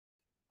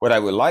what I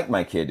would like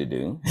my kid to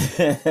do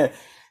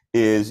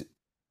is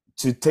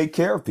to take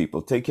care of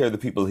people, take care of the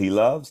people he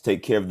loves,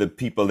 take care of the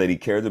people that he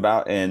cares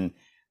about and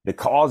the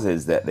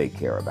causes that they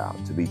care about,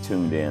 to be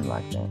tuned in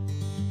like that.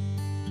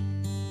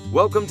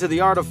 Welcome to The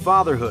Art of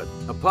Fatherhood,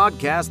 a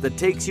podcast that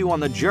takes you on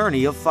the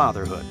journey of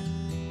fatherhood.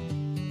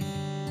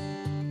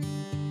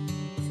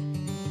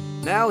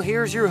 Now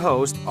here's your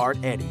host, Art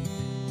Eddy.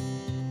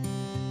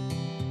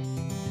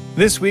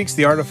 This week's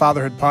The Art of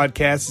Fatherhood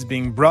podcast is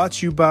being brought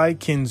to you by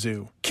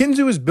Kinzu.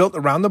 Kinzu is built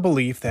around the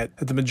belief that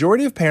the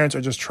majority of parents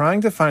are just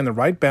trying to find the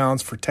right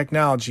balance for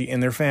technology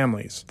in their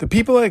families. The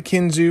people at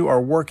Kinzu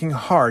are working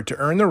hard to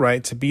earn the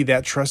right to be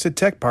that trusted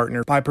tech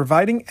partner by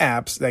providing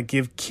apps that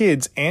give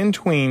kids and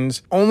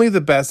tweens only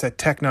the best that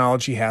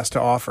technology has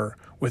to offer,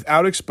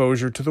 without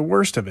exposure to the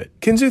worst of it.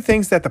 Kinzu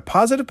thinks that the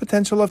positive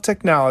potential of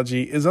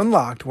technology is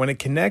unlocked when it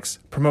connects,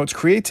 promotes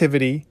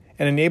creativity,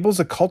 and enables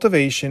the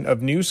cultivation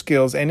of new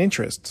skills and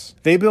interests.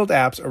 They build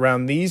apps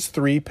around these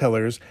three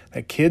pillars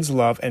that kids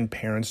love and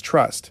parents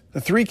trust.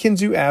 The three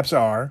Kinzu apps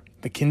are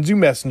the Kinzu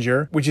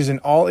Messenger, which is an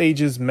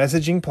all-ages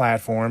messaging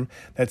platform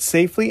that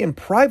safely and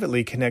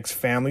privately connects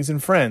families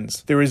and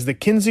friends. There is the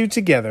Kinzu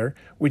Together,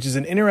 which is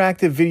an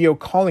interactive video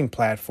calling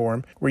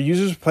platform where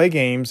users play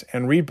games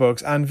and read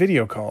books on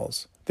video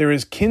calls. There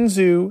is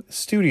Kinzu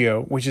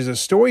Studio, which is a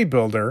story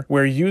builder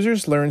where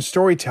users learn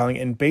storytelling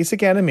and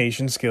basic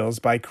animation skills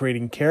by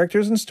creating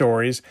characters and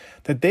stories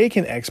that they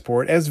can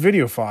export as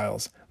video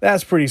files.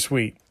 That's pretty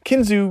sweet.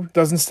 Kinzu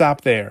doesn't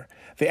stop there.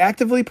 They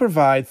actively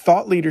provide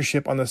thought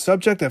leadership on the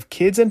subject of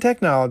kids and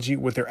technology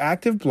with their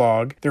active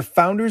blog, their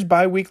founders'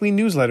 bi-weekly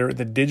newsletter,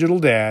 The Digital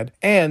Dad,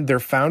 and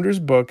their founders'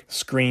 book,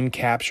 Screen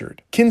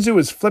Captured. Kinzu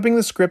is flipping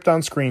the script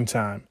on screen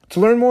time. To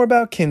learn more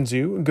about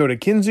Kinzu, go to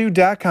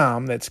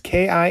kinzu.com, that's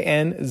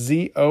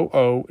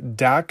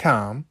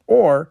KINZOO.com,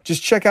 or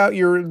just check out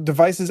your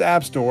device's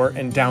app store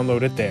and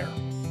download it there.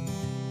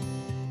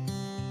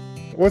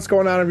 What's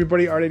going on,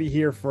 everybody? Art Eddy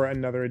here for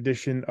another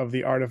edition of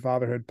the Art of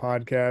Fatherhood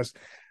podcast.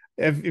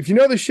 If you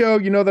know the show,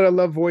 you know that I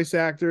love voice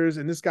actors,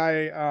 and this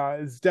guy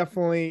is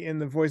definitely in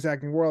the voice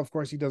acting world. Of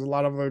course, he does a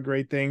lot of other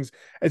great things.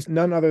 It's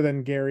none other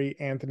than Gary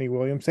Anthony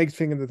Williams. Thanks for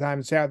taking the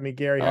time to chat with me,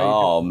 Gary. How you doing?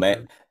 Oh,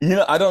 man.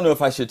 I don't know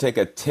if I should take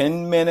a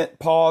 10-minute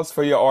pause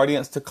for your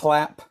audience to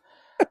clap.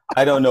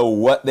 I don't know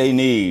what they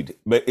need,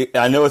 but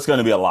I know it's going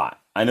to be a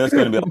lot. I know it's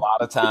going to be a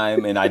lot of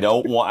time, and I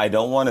don't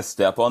want to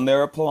step on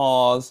their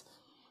applause.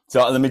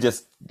 So let me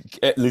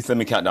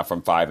count down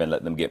from 5 and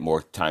let them get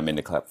more time in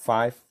to clap.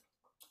 5,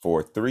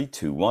 4, 3,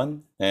 2,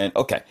 1, and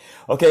okay.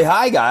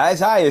 Hi guys.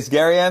 Hi, it's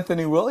Gary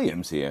Anthony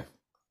Williams here.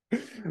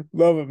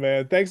 Love it,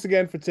 man. Thanks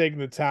again for taking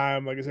the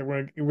time. Like I said,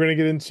 we're gonna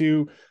get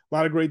into a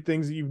lot of great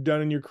things that you've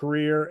done in your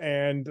career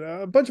and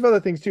a bunch of other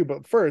things too.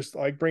 But first,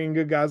 like bringing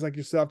good guys like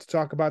yourself to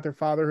talk about their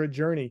fatherhood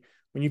journey.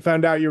 When you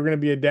found out you were going to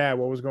be a dad,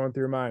 what was going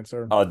through your mind,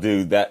 sir? Oh,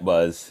 dude, that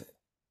was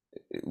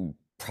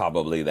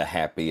probably the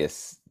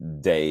happiest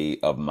day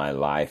of my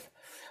life.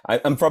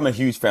 I'm from a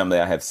huge family.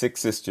 I have 6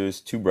 sisters,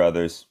 2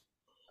 brothers.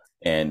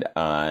 And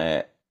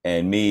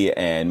me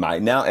and my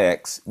now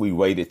ex, we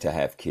waited to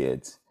have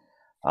kids.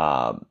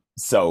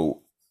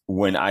 So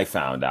when I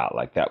found out,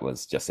 like, that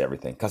was just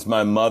everything. Because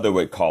my mother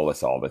would call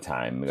us all the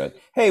time. Go,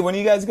 hey, when are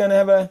you guys going to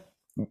have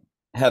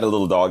had a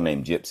little dog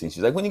named Gypsy. And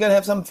she's like, when are you going to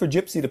have something for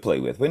Gypsy to play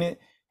with?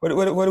 What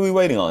are we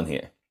waiting on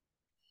here?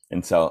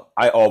 And so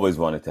I always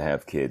wanted to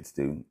have kids,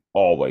 dude.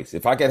 Always.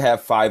 If I could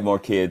have 5 more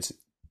kids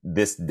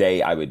this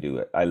day, I would do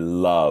it. I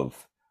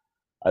love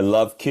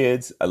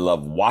kids. I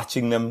love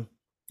watching them.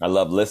 I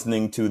love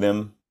listening to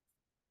them.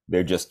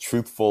 They're just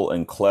truthful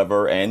and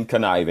clever and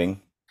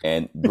conniving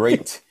and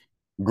great,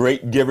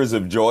 great givers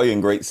of joy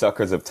and great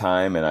suckers of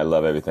time. And I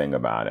love everything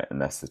about it. And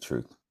that's the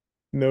truth.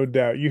 No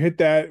doubt. You hit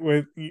that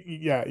you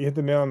hit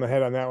the nail on the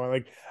head on that one.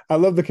 Like, I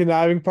love the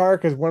conniving part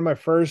because one of my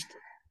first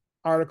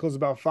articles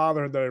about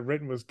fatherhood that I've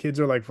written was kids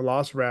are like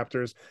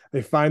velociraptors.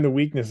 They find the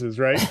weaknesses,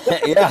 right?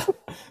 Yeah.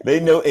 They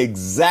know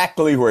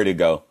exactly where to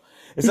go.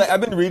 It's like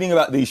I've been reading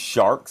about these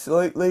sharks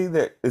lately.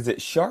 Is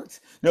it sharks?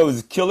 No,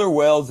 it's killer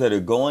whales that are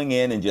going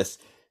in and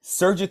just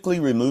surgically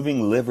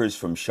removing livers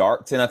from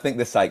sharks. And I think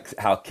that's like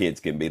how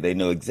kids can be. They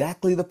know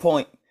exactly the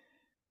point,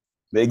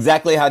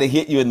 exactly how to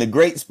hit you in the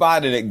great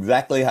spot, and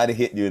exactly how to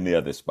hit you in the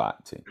other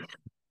spot too.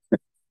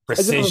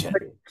 Precision.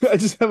 I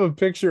just have a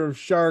picture of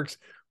sharks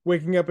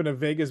waking up in a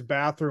Vegas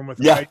bathroom with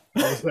Yeah.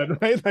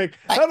 Right? Like,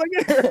 how did I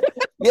get here?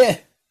 Yeah.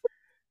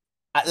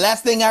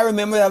 Last thing I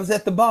remember, I was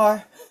at the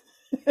bar.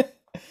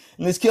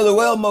 And this killer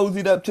whale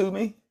moseyed up to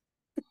me.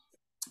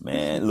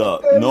 Man,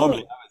 look, normally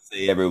I would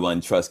say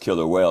everyone trusts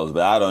killer whales,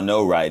 but I don't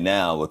know right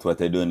now with what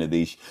they're doing to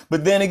these.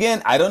 But then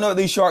again, I don't know what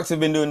these sharks have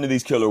been doing to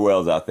these killer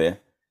whales out there.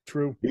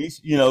 True. These,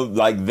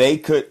 like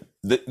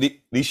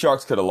these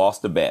sharks could have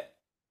lost a bet.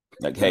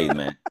 Like, hey,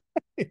 man,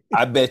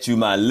 I bet you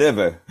my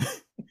liver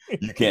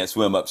you can't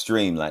swim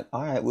upstream. Like,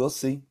 all right, we'll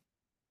see.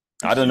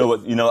 I don't know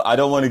what, I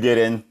don't want to get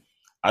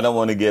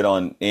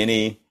on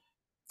any.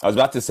 I was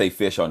about to say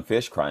fish on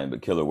fish crime,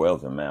 but killer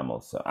whales are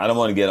mammals. So I don't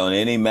want to get on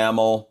any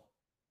mammal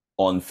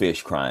on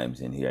fish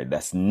crimes in here.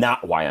 That's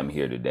not why I'm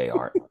here today,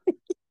 Art.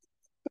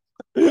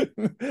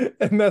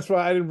 And that's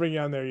why I didn't bring you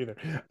on there either.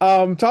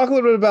 Talk a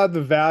little bit about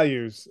the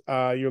values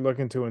you're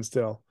looking to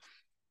instill.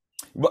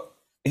 But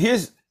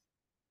here's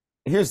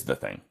here's the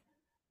thing.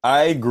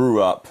 I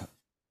grew up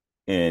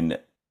in,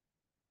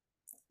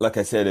 like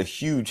I said, a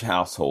huge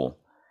household.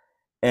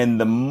 And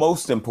the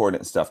most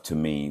important stuff to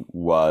me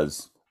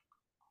was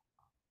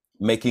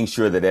making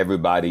sure that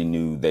everybody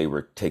knew they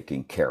were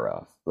taken care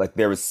of. Like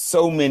there was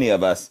so many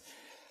of us,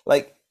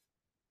 like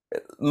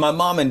my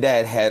mom and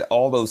dad had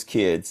all those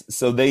kids,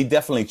 so they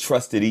definitely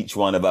trusted each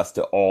one of us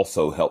to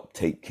also help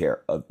take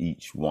care of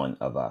each one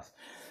of us.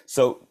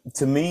 So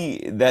to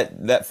me,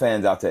 that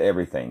fans out to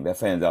everything. That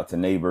fans out to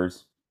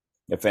neighbors.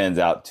 It fans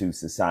out to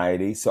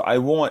society. So I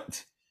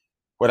want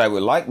what I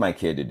would like my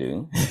kid to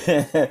do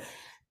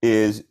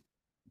is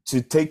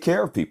to take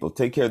care of people,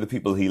 take care of the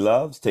people he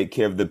loves, take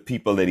care of the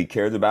people that he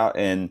cares about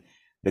and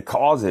the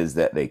causes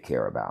that they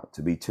care about,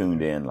 to be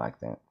tuned in like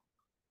that.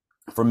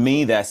 For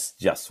me, that's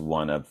just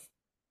one of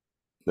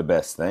the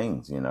best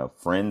things, you know.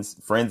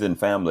 Friends and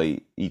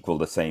family equal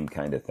the same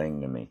kind of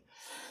thing to me.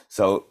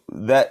 So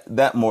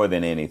that more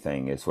than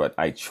anything is what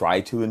I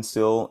try to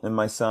instill in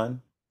my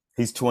son.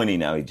 He's 20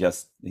 now.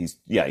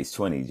 He's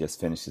 20. He just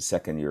finished his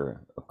second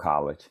year of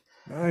college.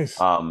 Nice.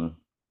 Um,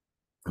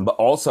 but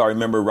also I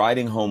remember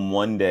riding home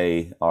one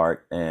day,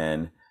 Art,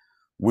 and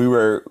we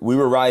were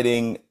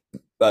riding.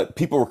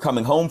 People were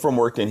coming home from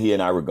work, and he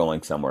and I were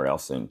going somewhere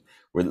else, and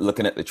we're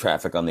looking at the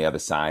traffic on the other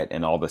side,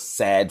 and all the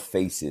sad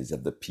faces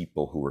of the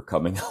people who were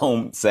coming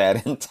home,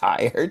 sad and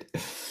tired.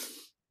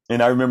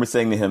 And I remember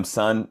saying to him,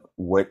 "Son,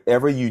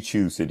 whatever you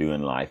choose to do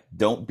in life,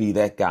 don't be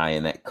that guy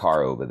in that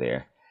car over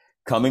there,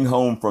 coming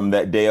home from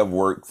that day of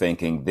work,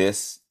 thinking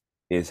this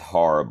is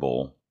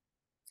horrible.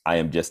 I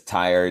am just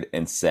tired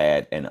and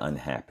sad and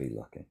unhappy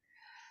looking."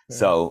 Yeah.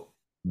 So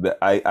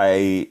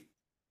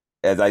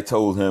as I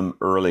told him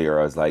earlier,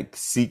 I was like,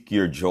 seek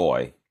your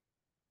joy.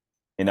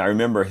 And I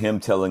remember him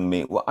telling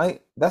me, well,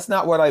 that's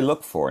not what I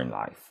look for in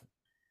life,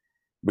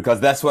 because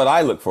that's what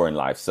I look for in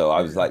life. So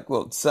I was like,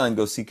 well, son,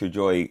 go seek your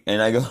joy.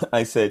 And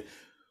I said,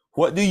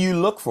 what do you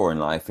look for in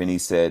life? And he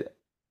said,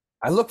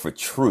 I look for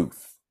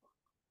truth.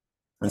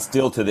 And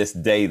still to this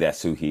day,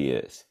 that's who he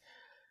is.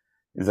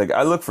 He's like,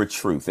 I look for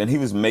truth. And he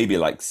was maybe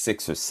like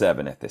 6 or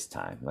 7 at this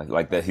time.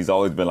 Like that. He's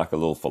always been like a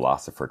little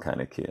philosopher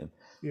kind of kid.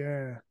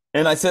 Yeah.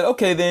 And I said,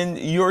 okay, then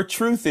your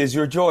truth is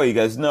your joy. He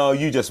goes, no,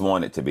 you just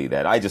want it to be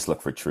that. I just look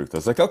for truth. I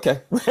was like,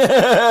 okay,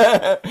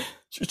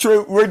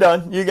 true. We're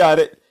done. You got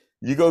it.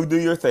 You go do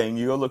your thing.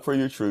 You go look for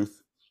your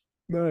truth.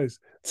 Nice.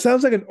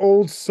 Sounds like an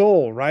old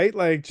soul, right?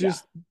 Like Yeah.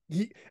 just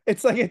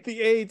it's like at the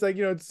age, like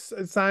it's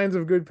signs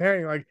of good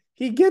parenting. Like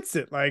he gets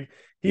it. Like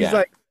he's Yeah.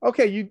 like,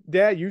 okay,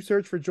 Dad, you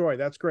search for joy.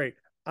 That's great.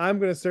 I'm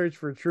gonna search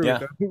for truth.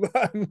 Yeah.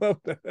 I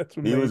love that. That's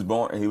He was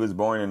amazing.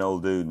 born an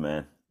old dude,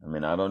 man. I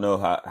mean, I don't know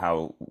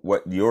how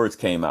what yours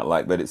came out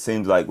like, but it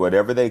seems like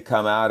whatever they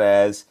come out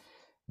as,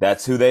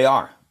 that's who they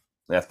are.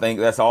 I think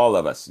that's all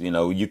of us. You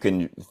know, you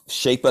can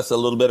shape us a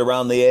little bit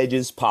around the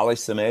edges, polish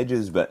some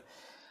edges, but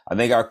I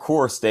think our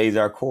core stays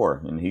our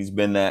core. And he's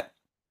been that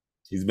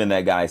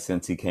guy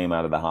since he came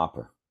out of the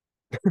hopper.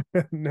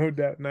 No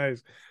doubt.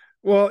 Nice.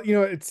 Well,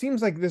 it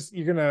seems like this,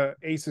 you're gonna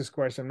ace this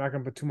question. I'm not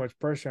gonna put too much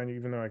pressure on you,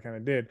 even though I kind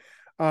of did.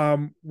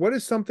 What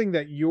is something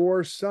that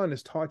your son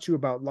has taught you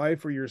about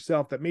life or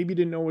yourself that maybe you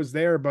didn't know was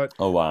there, but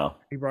Oh, wow.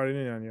 he brought it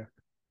in on you?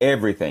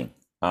 Everything.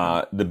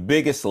 The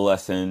biggest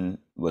lesson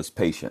was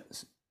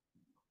patience.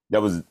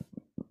 That was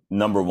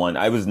number one.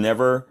 I was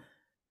never,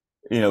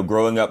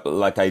 growing up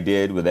like I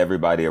did with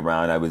everybody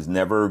around, I was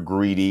never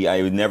greedy.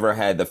 I never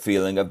had the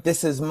feeling of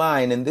this is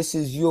mine and this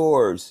is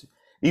yours.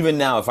 Even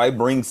now, if I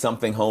bring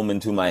something home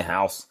into my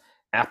house,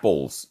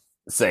 apples,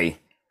 say,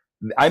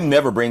 I'm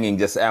never bringing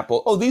just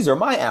apple. Oh, these are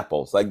my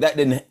apples. Like that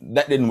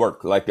didn't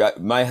work. Like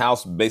my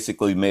house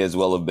basically may as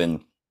well have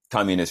been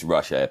communist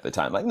Russia at the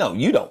time. Like, no,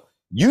 you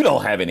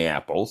don't have any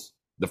apples.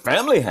 The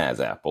family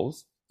has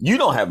apples. You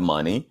don't have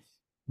money.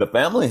 The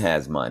family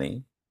has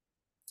money.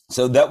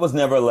 So that was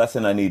never a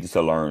lesson I needed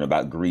to learn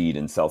about greed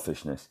and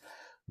selfishness.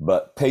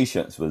 But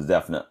patience was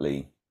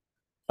definitely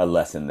a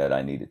lesson that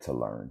I needed to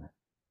learn.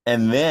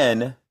 And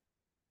then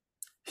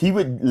he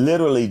would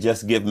literally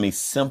just give me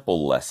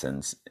simple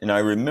lessons. And I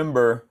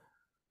remember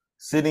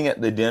sitting at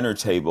the dinner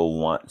table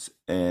once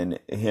and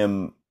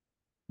him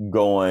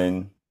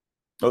going,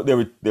 oh, there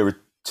were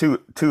two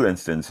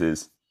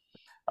instances.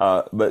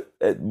 But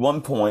at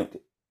one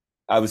point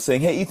I was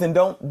saying, hey, Ethan,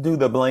 don't do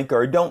the blank,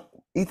 or don't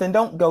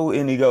go.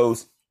 And he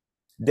goes,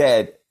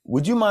 Dad,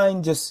 would you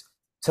mind just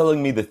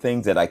telling me the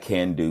things that I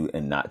can do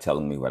and not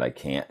telling me what I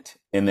can't?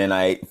 And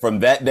then from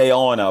that day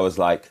on, I was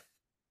like,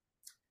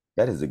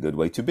 that is a good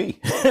way to be.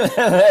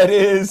 That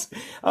is,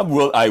 I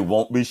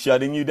won't be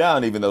shutting you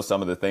down, even though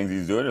some of the things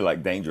he's doing are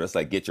like dangerous,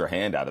 like get your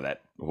hand out of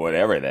that,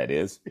 whatever that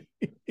is,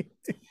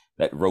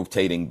 that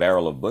rotating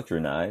barrel of butcher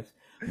knives.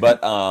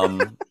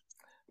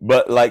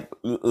 But like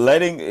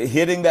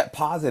hitting that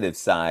positive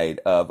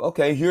side of,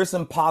 okay, here's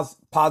some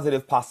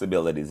positive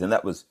possibilities. And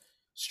that was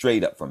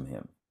straight up from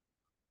him.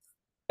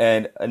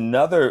 And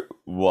another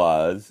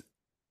was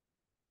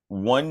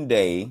one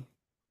day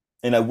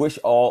And I wish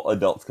all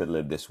adults could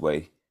live this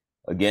way.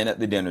 Again, at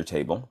the dinner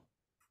table,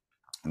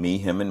 me,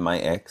 him, and my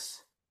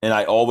ex. And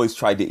I always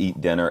tried to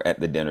eat dinner at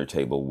the dinner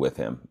table with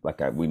him.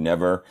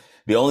 The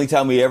only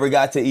time we ever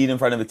got to eat in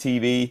front of a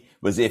TV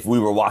was if we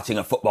were watching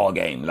a football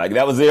game. Like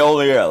that was the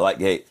only, like,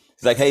 hey,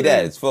 it's like, hey,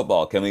 Dad, it's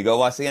football. Can we go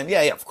watch the game?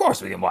 Yeah, yeah, of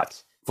course we can watch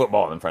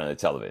football in front of the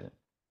television.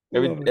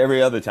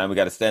 Every other time we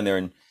got to stand there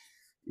and,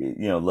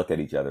 look at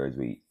each other as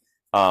we eat.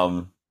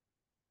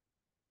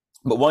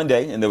 But one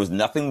day, and there was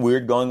nothing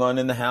weird going on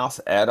in the house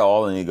at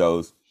all. And he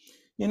goes,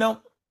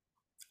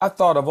 I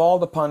thought of all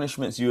the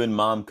punishments you and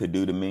Mom could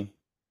do to me.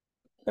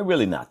 They're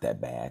really not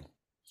that bad.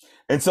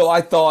 And so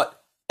I thought,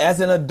 as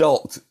an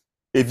adult,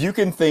 if you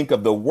can think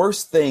of the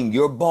worst thing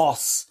your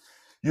boss,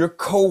 your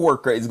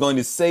coworker is going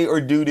to say or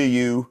do to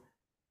you,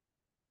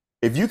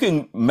 if you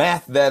can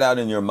math that out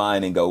in your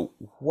mind and go,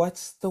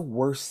 what's the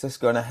worst that's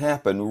going to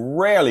happen?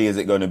 Rarely is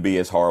it going to be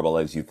as horrible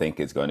as you think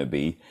it's going to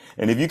be.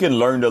 And if you can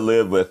learn to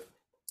live with,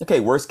 okay,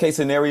 worst case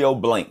scenario,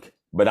 blank,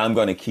 but I'm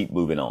going to keep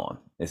moving on.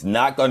 It's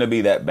not going to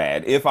be that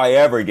bad if I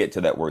ever get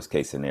to that worst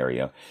case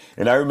scenario.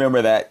 And I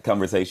remember that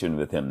conversation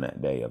with him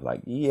that day of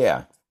like,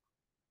 yeah,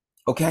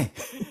 okay,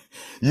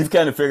 you've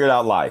kind of figured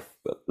out life.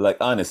 Like,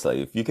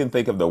 honestly, if you can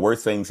think of the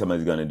worst thing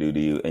somebody's going to do to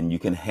you and you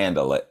can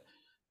handle it,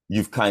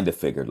 you've kind of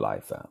figured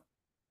life out.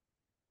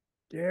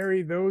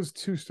 Gary, those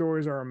two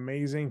stories are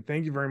amazing.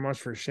 Thank you very much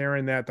for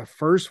sharing that. The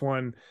first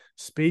one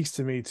speaks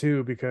to me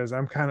too, because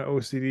I'm kind of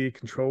OCD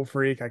control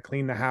freak. I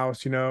clean the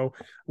house,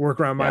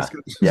 work around my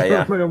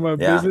schedule, my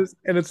business.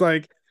 And it's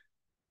like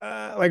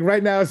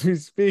right now as we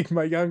speak,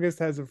 my youngest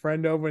has a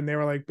friend over and they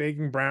were like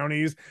baking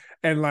brownies.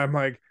 And I'm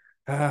like,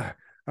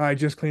 I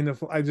just cleaned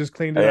it on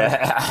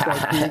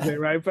Tuesday,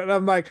 right? But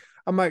I'm like,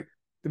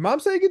 did Mom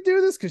say you could do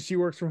this? Because she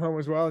works from home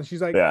as well. And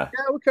she's like, yeah,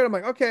 we could. I'm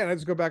like, okay. And I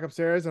just go back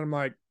upstairs and I'm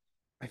like,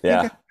 I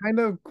think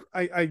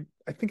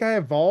I think I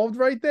evolved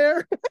right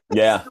there.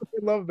 Yeah.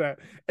 I love that.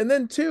 And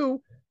then two,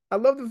 I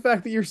love the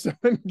fact that your son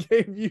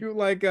gave you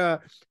like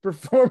a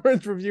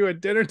performance review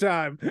at dinner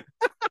time.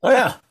 Oh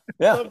yeah.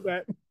 Yeah. I love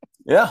that.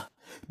 Yeah.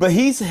 But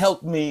he's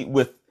helped me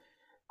with,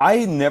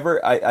 I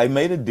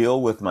made a deal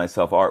with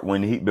myself, Art,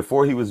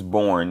 before he was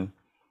born.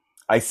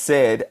 I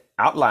said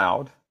out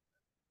loud,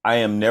 I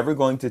am never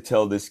going to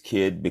tell this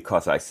kid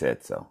because I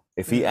said so.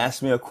 If he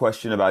asks me a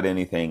question about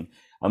anything,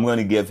 I'm going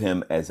to give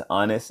him as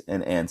honest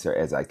an answer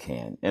as I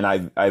can. And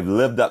I've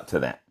lived up to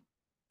that.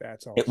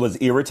 That's awesome. It was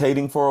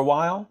irritating for a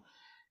while.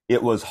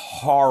 It was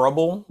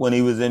horrible when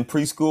he was in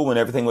preschool, when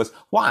everything was,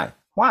 why?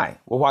 Well,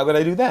 why would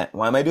I do that?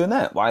 Why am I doing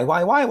that?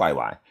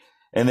 Why?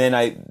 And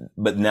then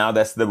but now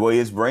that's the way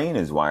his brain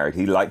is wired.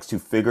 He likes to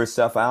figure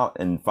stuff out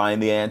and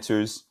find the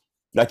answers.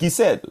 Like he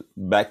said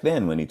back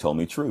then when he told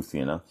me truth,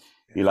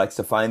 he likes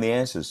to find the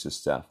answers to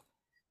stuff.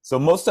 So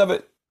most of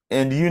it,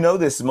 and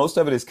most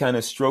of it is kind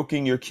of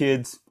stroking your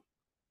kids,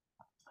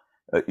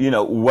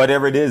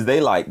 whatever it is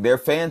they like, their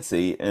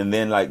fancy, and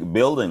then like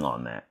building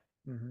on that.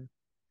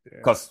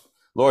 Because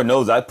Lord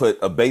knows I put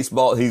a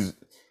baseball, he's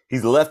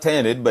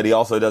left-handed, but he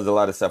also does a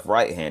lot of stuff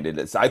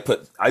right-handed. So I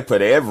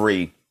put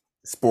every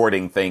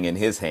sporting thing in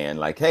his hand,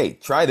 like, hey,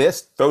 try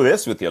this, throw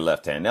this with your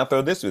left hand, now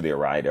throw this with your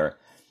right. Or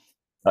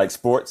like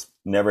sports,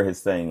 never his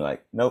thing.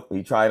 Like, nope,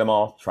 he tried them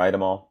all,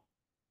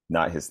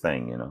 not his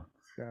thing,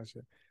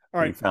 Gotcha. All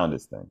right. He found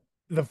his thing.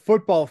 The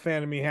football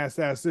fan of me has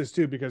to ask this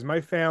too, because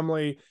my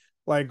family,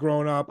 like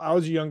growing up, I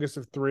was the youngest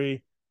of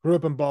three, grew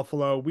up in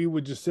Buffalo. We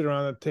would just sit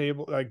around the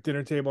table, like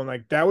dinner table. And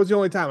like, that was the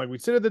only time, like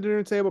we'd sit at the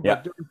dinner table,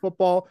 but during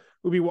football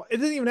it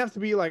didn't even have to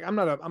be like, I'm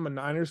a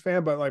Niners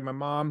fan, but like my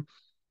mom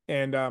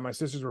and my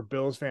sisters were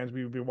Bills fans.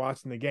 We would be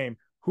watching the game.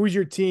 Who's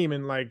your team?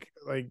 And like,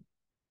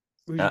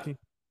 who's your team?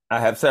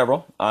 I have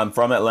several. I'm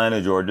from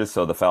Atlanta, Georgia.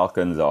 So the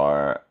Falcons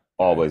are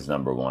always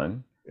number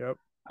one. Yep.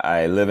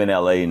 I live in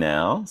LA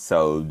now,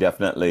 so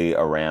definitely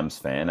a Rams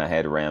fan. I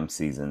had Rams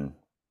season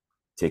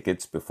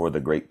tickets before the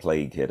Great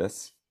Plague hit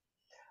us.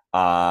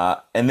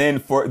 And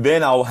then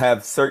I'll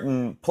have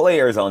certain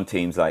players on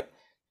teams, like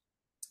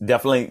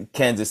definitely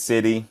Kansas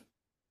City.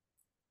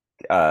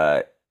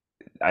 I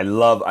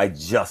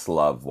just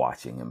love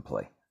watching him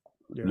play.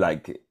 Yeah.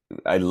 Like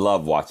I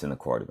love watching the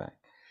quarterback.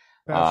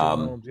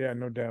 Yeah,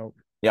 no doubt.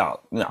 Yeah,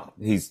 no,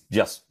 he's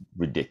just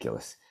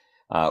ridiculous.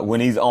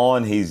 When he's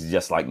on, he's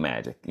just like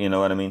magic. You know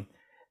what I mean?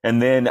 And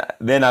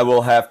then I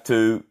will have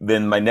to,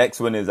 then my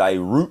next one is I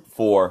root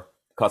for,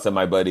 because of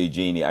my buddy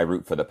Jeannie, I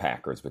root for the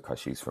Packers because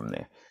she's from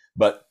there.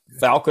 But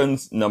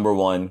Falcons, number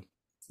one,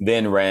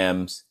 then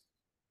Rams.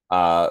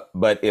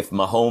 But if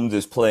Mahomes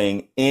is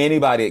playing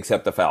anybody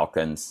except the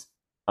Falcons,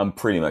 I'm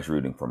pretty much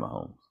rooting for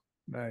Mahomes.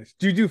 Nice.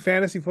 Do you do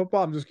fantasy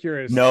football? I'm just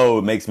curious. No,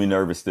 it makes me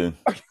nervous, dude.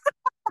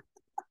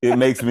 You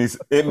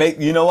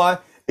know why?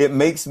 It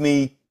makes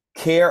me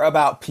care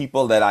about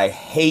people that I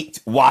hate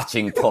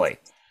watching play.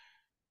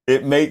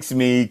 It makes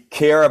me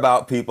care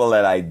about people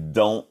that I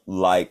don't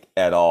like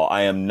at all.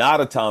 I am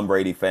not a Tom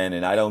Brady fan,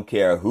 and I don't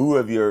care who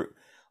of your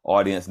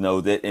audience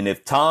knows it. And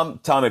if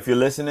Tom, if you're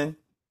listening,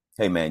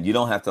 hey man, you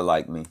don't have to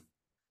like me.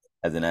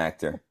 as an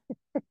actor.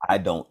 I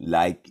don't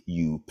like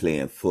you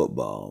playing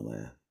football,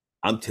 man.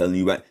 I'm telling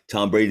you right,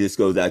 Tom Brady, this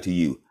goes out to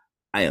you.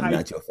 I am I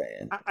not your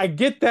fan. I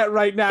get that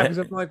right now because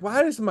I'm like,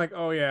 why is I'm like,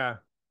 oh yeah,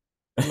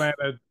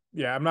 Atlanta.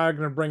 Yeah, I'm not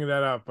gonna bring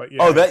that up, but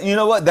Oh, yeah, that you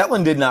know what? That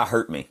one did not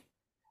hurt me.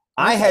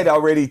 I okay, had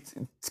already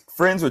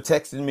friends were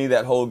texting me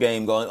that whole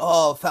game, going,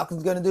 "Oh,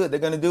 Falcons gonna do it. They're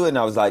gonna do it," and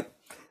I was like,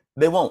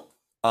 "They won't."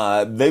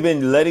 They've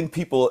been letting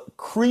people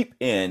creep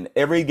in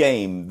every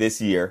game this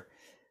year.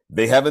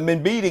 They haven't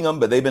been beating them,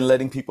 but they've been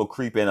letting people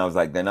creep in. I was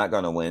like, "They're not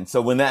gonna win."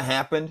 So when that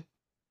happened,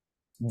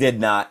 did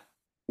not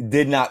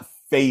did not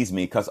phase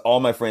me because all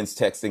my friends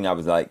texting, I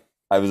was like,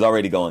 I was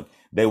already going,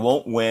 "They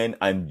won't win.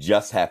 I'm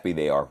just happy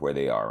they are where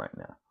they are right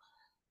now."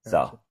 So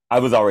gotcha. I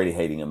was already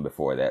hating them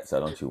before that. So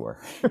don't you worry.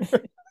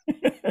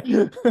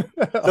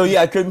 So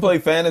yeah, I couldn't play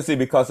fantasy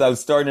because I was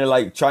starting to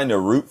like trying to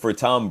root for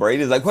Tom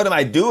Brady. It's like, what am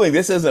I doing?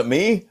 This isn't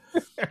me.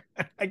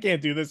 I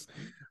can't do this.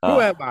 Who Uh,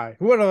 am I?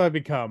 What have I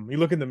become? You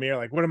look in the mirror,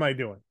 like, what am I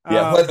doing?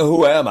 yeah,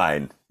 who am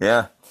I?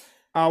 Yeah.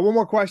 One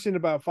more question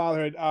about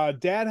fatherhood.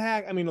 Dad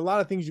hack. I mean, a lot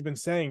of things you've been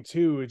saying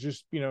too is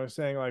just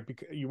saying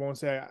like you won't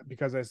say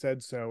because I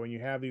said so, and you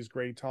have these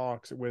great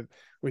talks with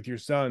your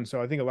son.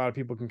 So I think a lot of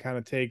people can kind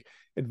of take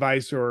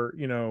advice or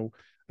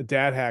a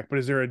dad hack. But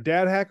is there a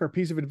dad hack or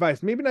piece of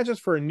advice? Maybe not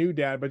just for a new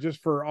dad, but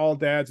just for all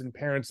dads and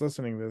parents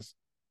listening to this.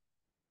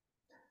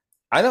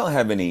 I don't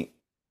have any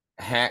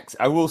hacks.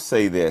 I will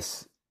say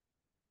this.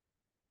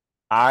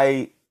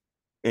 I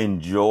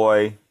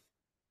enjoy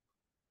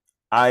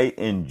I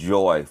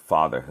enjoy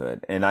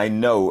fatherhood. And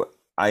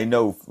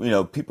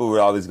people would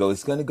always go,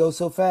 it's going to go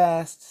so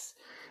fast.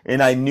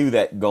 And I knew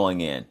that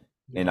going in.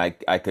 Yeah. And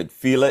I could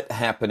feel it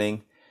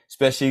happening,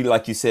 especially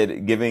like you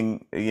said,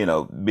 being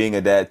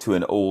a dad to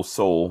an old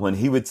soul. When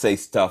he would say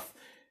stuff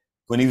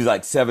when he was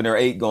like 7 or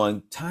 8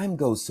 going, time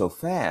goes so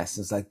fast.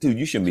 It's like, dude,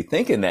 you shouldn't be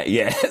thinking that.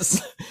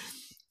 Yes.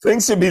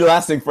 Things should be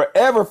lasting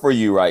forever for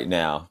you right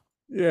now.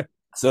 Yeah.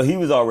 So he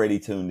was already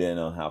tuned in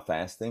on how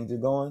fast things are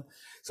going.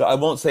 So I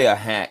won't say a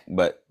hack,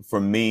 but for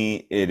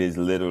me, it is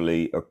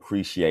literally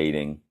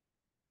appreciating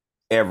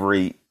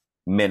every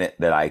minute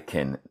that I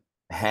can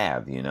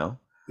have. Yeah.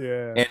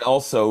 And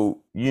also,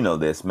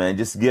 this, man,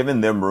 just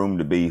giving them room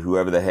to be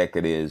whoever the heck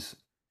it is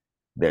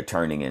they're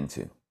turning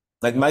into.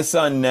 Like my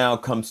son now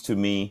comes to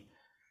me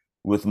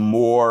with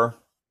more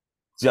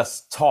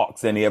just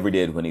talks than he ever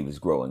did when he was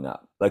growing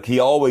up. Like we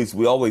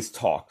always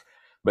talked,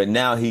 but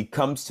now he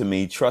comes to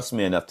me, trusts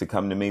me enough to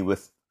come to me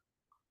with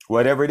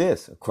whatever it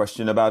is, a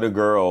question about a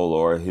girl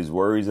or his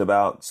worries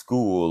about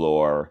school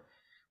or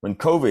when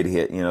COVID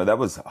hit, that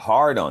was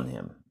hard on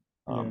him.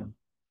 Yeah.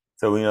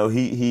 So,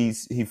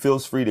 he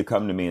feels free to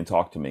come to me and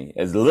talk to me.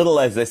 As little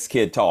as this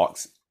kid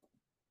talks,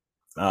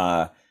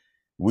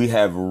 we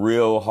have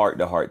real heart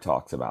to heart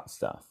talks about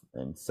stuff.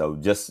 And so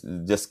just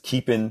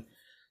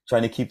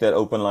trying to keep that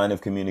open line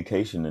of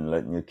communication and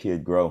letting your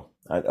kid grow.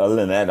 Other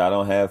than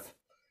that,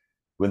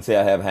 wouldn't say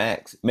I have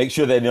hacks. Make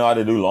sure they know how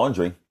to do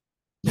laundry.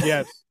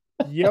 Yes.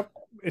 Yep.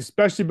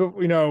 Especially,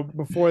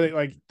 before they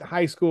like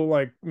high school,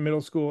 like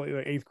middle school,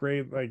 like 8th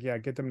grade, like, yeah,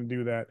 get them to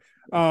do that.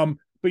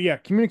 But yeah,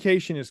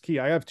 communication is key.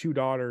 I have 2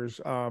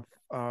 daughters,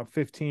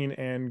 15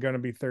 and gonna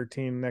be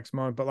 13 next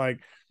month. But like,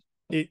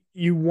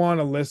 you want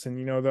to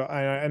listen,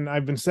 and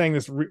I've been saying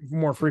this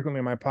more frequently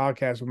in my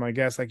podcast with my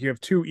guests, like you have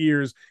 2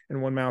 ears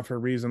and one mouth for a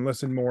reason.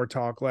 Listen more,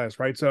 talk less,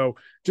 right? So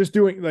just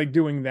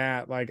doing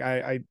that, like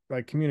I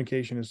like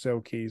communication is so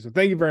key. So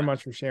thank you very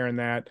much for sharing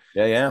that.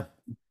 Yeah, yeah.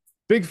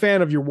 Big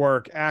fan of your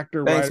work,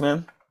 actor, Thanks, writer,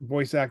 man.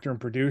 voice actor, and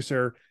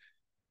producer.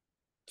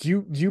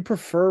 Do you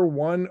prefer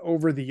one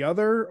over the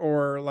other,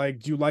 or like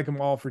do you like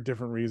them all for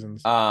different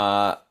reasons?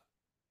 Uh,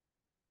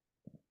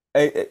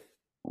 I,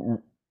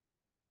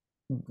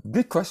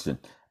 Good question.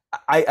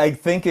 I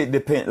think it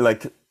depends.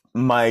 Like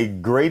my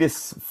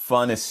greatest,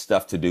 funnest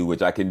stuff to do,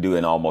 which I can do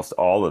in almost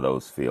all of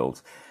those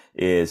fields,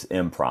 is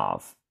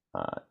improv,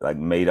 like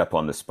made up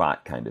on the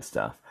spot kind of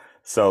stuff.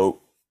 So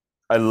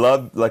I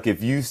love, like,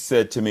 if you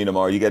said to me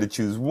tomorrow, you got to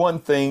choose one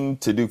thing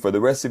to do for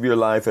the rest of your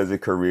life as a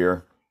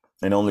career,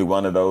 and only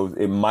one of those,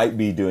 it might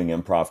be doing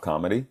improv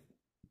comedy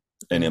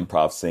and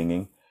improv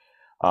singing.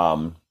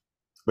 Um,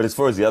 but as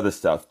far as the other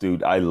stuff,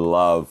 dude, I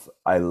love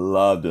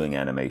doing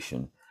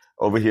animation.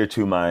 Over here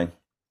to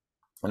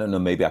I don't know,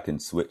 maybe I can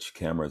switch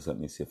cameras. Let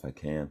me see if I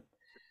can.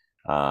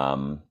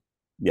 Um,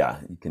 yeah,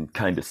 you can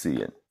kind of see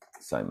it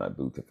inside my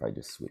booth if I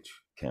just switch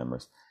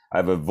cameras. I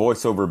have a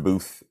voiceover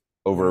booth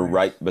over Nice.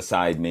 right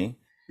beside me.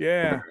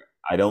 Yeah,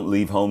 I don't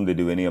leave home to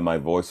do any of my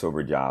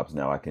voiceover jobs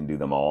now. I can do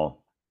them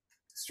all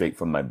straight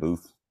from my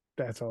booth.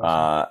 that's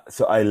awesome.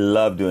 So I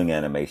love doing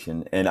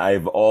animation, and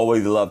I've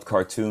always loved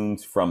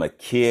cartoons from a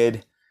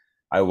kid.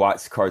 I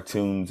watched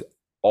cartoons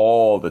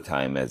all the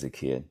time as a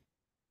kid.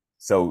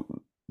 So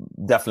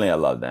definitely I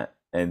love that.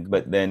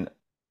 But then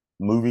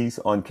movies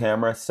on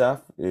camera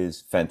stuff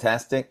is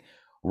fantastic.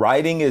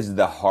 Writing is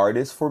the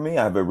hardest for me.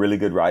 I have a really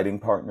good writing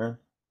partner,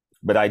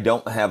 but I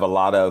don't have a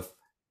lot of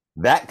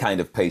that kind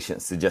of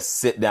patience to just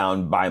sit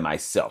down by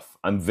myself.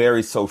 I'm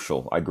very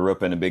social. I grew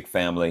up in a big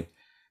family.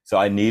 So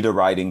I need a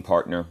writing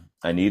partner.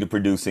 I need a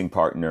producing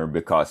partner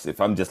because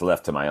if I'm just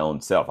left to my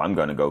own self, I'm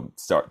going to go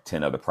start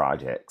 10 other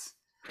projects.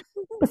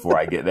 before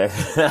I get that,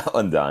 that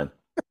one done.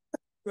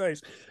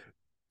 Nice.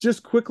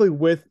 Just quickly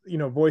with,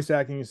 voice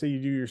acting, you say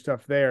you do your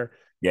stuff there.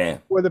 Yeah,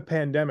 For the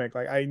pandemic,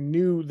 like I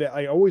knew that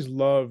I always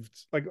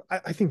loved, like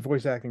I think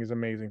voice acting is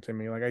amazing to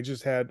me. Like I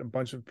just had a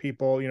bunch of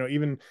people,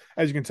 even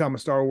as you can tell, I'm a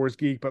Star Wars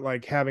geek, but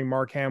like having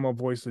Mark Hamill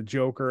voice the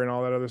Joker and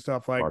all that other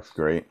stuff, like Mark's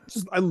great.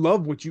 just I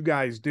love what you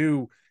guys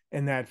do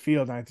in that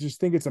field. And I just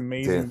think it's Too.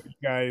 amazing that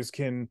you guys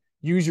can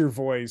use your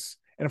voice.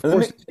 And of Let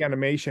course me it's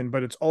animation,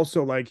 but it's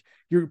also like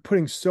you're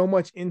putting so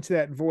much into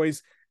that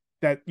voice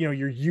that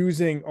you're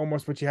using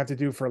almost what you have to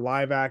do for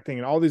live acting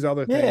and all these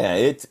other things. Yeah,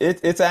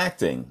 it's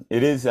acting.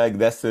 It is like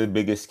that's the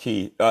biggest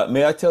key.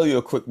 May I tell you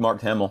a quick Mark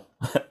Hamill?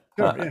 Sure,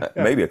 yeah,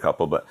 yeah. Maybe a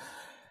couple, but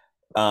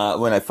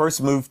when I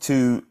first moved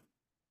to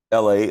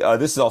LA,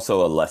 this is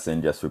also a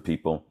lesson just for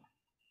people.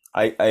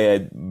 I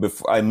had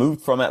before I moved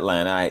from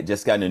Atlanta, I had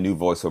just gotten a new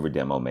voiceover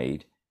demo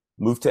made.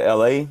 Moved to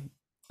LA.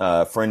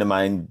 A friend of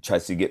mine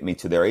tries to get me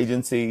to their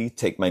agency,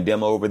 take my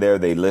demo over there.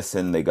 They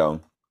listen. They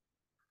go,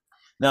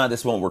 "No,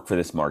 this won't work for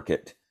this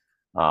market.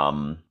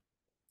 Um,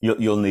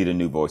 you'll need a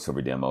new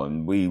voiceover demo,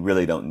 and we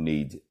really don't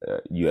need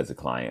you as a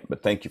client.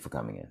 But thank you for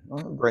coming in."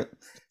 Oh, great.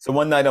 So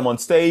one night I'm on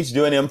stage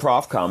doing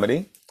improv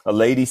comedy. A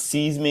lady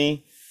sees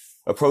me,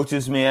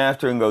 approaches me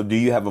after, and go, "Do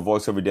you have a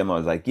voiceover demo?" I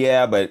was like,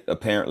 "Yeah, but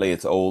apparently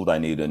it's old. I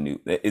need a new."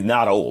 It's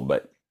not old,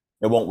 but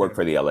it won't work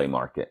for the LA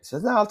market. She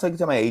says, "No, I'll take it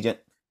to my agent."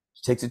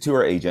 She takes it to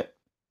her agent.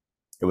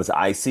 It was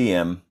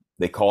ICM.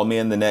 They called me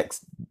in the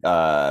next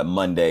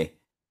Monday.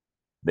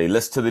 They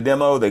listen to the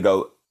demo. They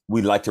go,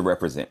 "We'd like to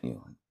represent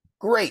you."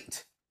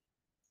 Great.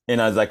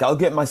 And I was like, "I'll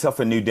get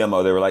myself a new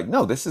demo." They were like,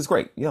 "No, this is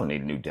great. You don't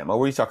need a new demo.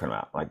 What are you talking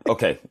about?" I'm like,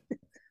 okay.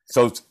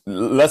 So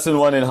lesson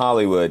one in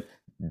Hollywood,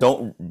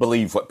 don't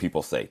believe what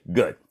people say.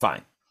 Good,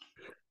 fine.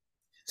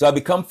 So I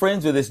become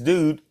friends with this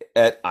dude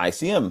at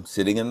ICM,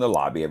 sitting in the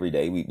lobby every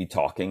day. We'd be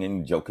talking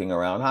and joking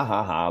around, ha,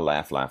 ha, ha,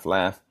 laugh, laugh,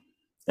 laugh.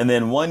 And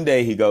then one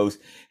day he goes,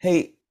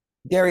 "Hey,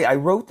 Gary, I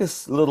wrote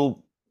this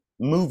little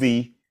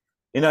movie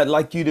and I'd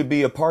like you to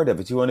be a part of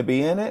it. You want to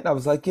be in it?" I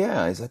was like,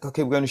 "Yeah." He's like,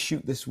 "Okay, we're going to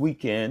shoot this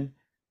weekend."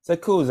 It's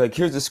like, "Cool." He's like,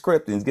 "Here's the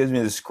script." And he gives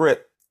me the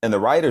script and the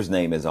writer's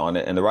name is on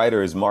it. And the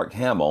writer is Mark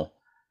Hamill.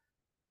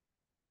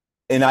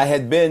 And I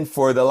had been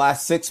for the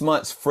last 6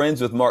 months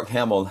friends with Mark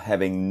Hamill,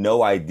 having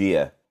no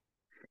idea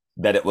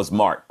that it was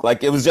Mark.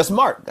 Like it was just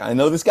Mark. I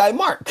know this guy,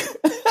 Mark.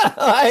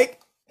 Like,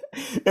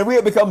 and we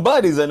had become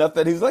buddies enough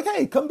that he's like,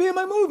 "Hey, come be in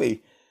my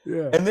movie."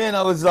 Yeah. And then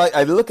I was like,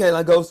 I look at it and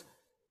I goes,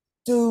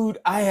 "Dude,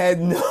 I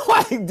had no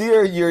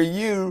idea you're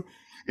you."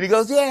 And he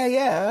goes, "Yeah,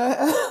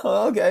 yeah."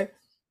 Okay.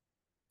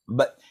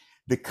 But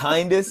the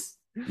kindest,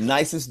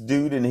 nicest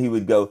dude. And he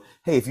would go,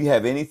 "Hey, if you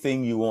have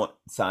anything you want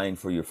signed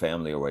for your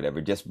family or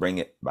whatever, just bring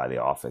it by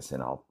the office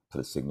and I'll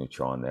put a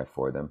signature on there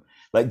for them."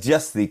 Like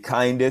just the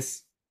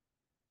kindest,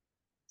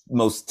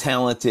 most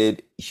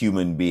talented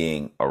human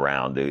being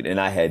around, dude. And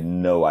I had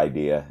no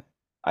idea.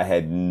 I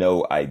had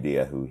no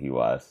idea who he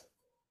was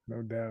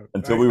No doubt.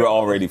 until we were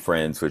already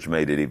friends, which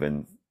made it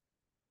even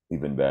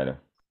better.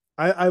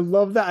 I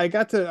love that.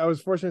 I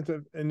was fortunate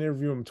to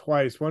interview him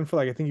twice. One for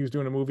like I think he was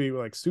doing a movie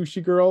like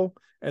Sushi Girl,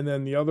 and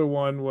then the other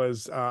one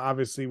was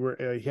obviously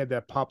where he had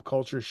that pop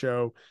culture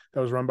show that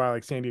was run by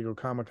like San Diego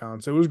Comic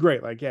Con. So it was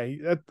great. Like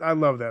yeah, I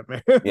love that,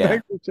 man. Yeah.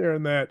 Thanks for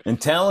sharing that. And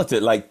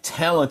talented, like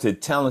talented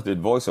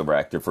voiceover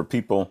actor. For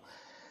people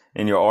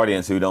in your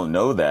audience who don't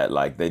know that,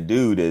 like the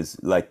dude is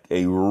like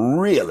a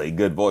really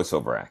good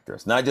voiceover actor.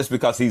 It's not just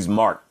because he's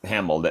Mark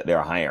Hamill that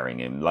they're hiring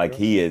him. Like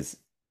he is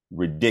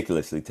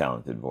ridiculously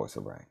talented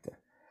voiceover actor.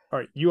 All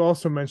right, you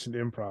also mentioned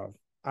improv.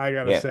 I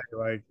gotta Yeah, say,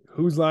 like,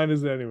 whose line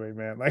is it anyway,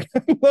 man? Like,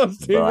 I love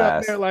it's a seeing you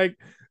out there. blast. Like,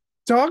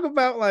 talk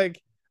about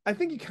like, I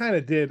think you kind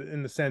of did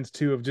in the sense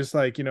too of just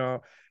like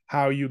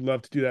how you'd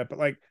love to do that, but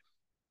like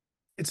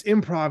it's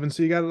improv, and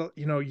so you gotta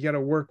you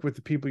gotta work with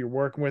the people you're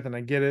working with, and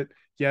I get it.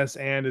 Yes,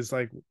 and is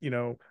like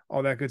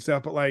all that good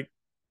stuff, but like,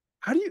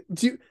 how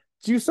do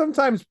you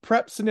sometimes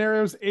prep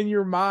scenarios in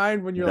your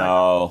mind when you're like,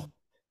 No,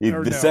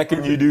 or the no?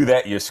 second you do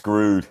that, you're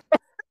screwed.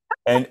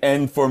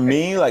 And for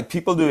me, like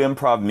people do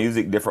improv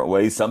music different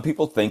ways. Some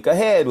people think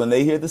ahead when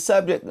they hear the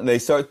subject and they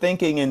start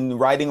thinking and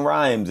writing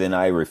rhymes, and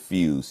I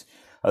refuse.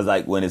 I was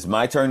like, when it's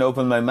my turn to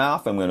open my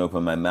mouth, I'm going to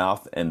open my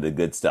mouth and the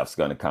good stuff's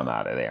going to come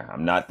out of there.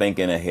 I'm not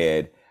thinking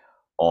ahead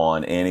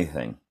on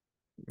anything.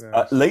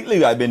 Nice.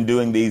 Lately, I've been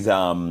doing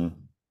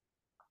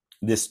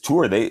this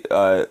tour.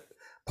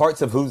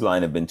 Parts of Who's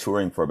Line have been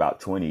touring for about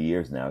 20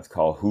 years now. It's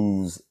called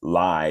Who's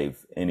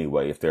Live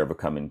anyway, if they're ever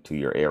coming to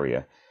your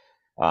area.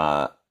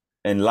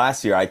 And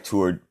last year I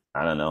toured,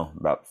 I don't know,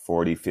 about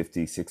 40,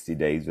 50, 60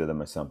 days with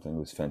them or something. It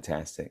was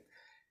fantastic.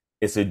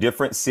 It's a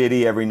different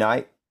city every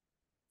night.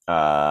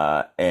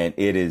 And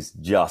it is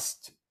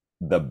just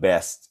the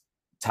best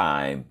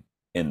time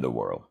in the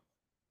world.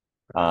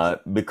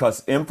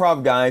 Because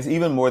improv guys,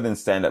 even more than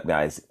stand-up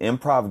guys,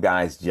 improv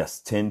guys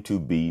just tend to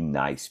be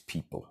nice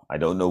people. I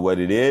don't know what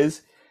it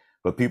is,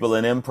 but people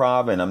in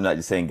improv, and I'm not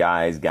just saying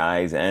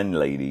guys and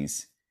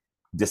ladies,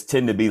 just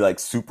tend to be like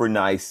super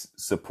nice,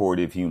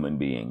 supportive human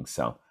beings.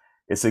 So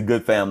it's a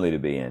good family to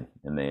be in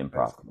the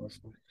improv.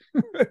 Awesome.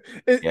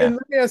 And Yeah.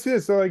 let me ask you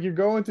this: so, like, you're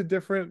going to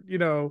different,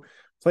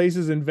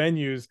 places and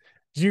venues.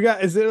 Do you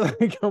got? Is it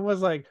like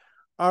almost like,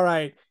 all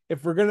right,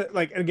 if we're gonna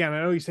like, again,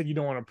 I know you said you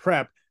don't want to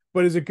prep,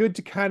 but is it good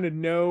to kind of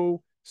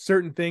know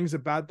certain things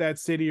about that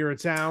city or a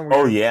town where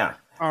Oh you're, yeah.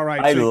 all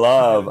right, I so you're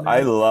love doing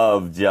I that?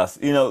 love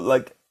just,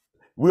 like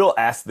we'll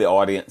ask the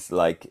audience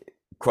like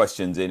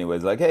questions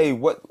anyways, like, hey,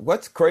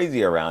 what's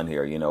crazy around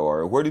here,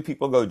 or where do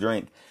people go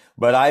drink?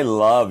 But I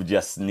love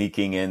just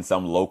sneaking in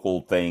some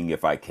local thing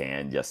if I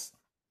can, just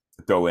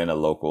throw in a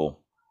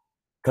local,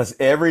 because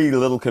every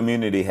little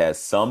community has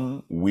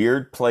some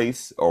weird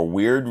place or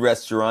weird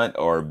restaurant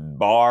or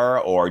bar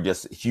or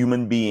just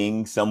human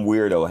being, some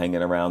weirdo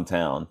hanging around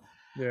town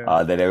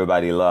Yeah, that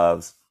everybody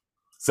loves.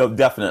 So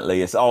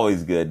definitely, it's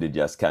always good to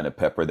just kind of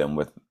pepper them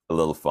with a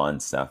little fun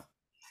stuff.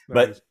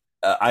 But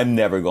nice. I'm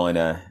never going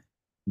to,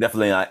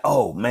 definitely not,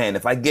 oh man,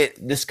 if I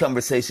get this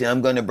conversation,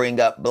 I'm going to bring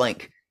up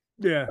blank.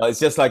 Yeah, It's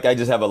just like I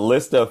just have a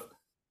list of,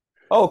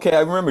 oh, okay,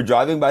 I remember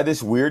driving by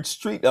this weird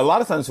street. A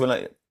lot of times when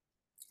I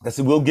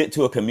said, we'll get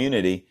to a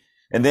community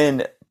and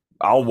then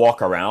I'll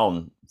walk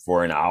around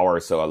for an hour or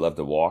so. I love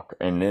to walk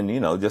and then,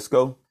 just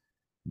go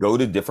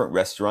to different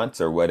restaurants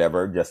or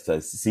whatever just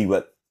to see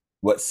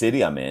what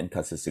city I'm in,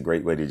 because it's a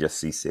great way to just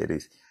see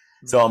cities.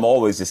 So I'm nice.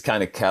 always just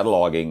kind of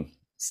cataloging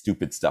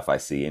stupid stuff I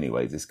see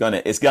anyways. It's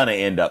gonna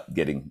end up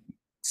getting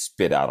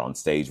spit out on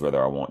stage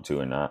whether I want to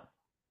or not.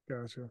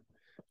 Gotcha.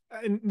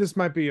 And this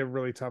might be a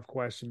really tough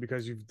question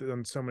because you've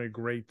done so many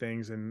great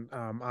things, and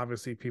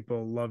obviously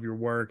people love your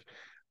work.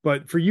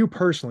 But for you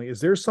personally,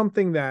 is there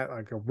something that,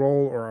 like, a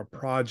role or a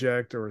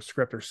project or a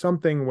script or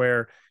something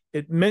where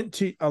it meant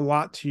to a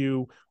lot to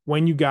you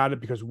when you got it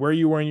because where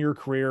you were in your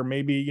career,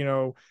 maybe,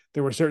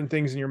 there were certain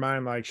things in your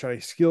mind like, should I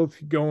still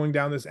going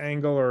down this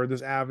angle or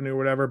this avenue or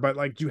whatever, but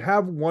like, do you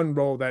have one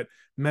role that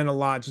meant a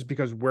lot just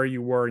because where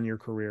you were in your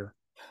career?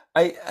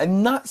 I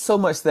not so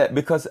much that,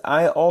 because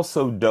I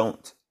also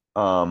don't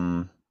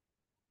um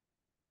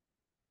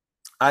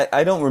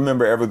I don't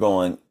remember ever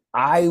going,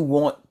 I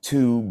want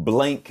to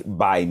blank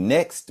by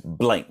next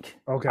blank.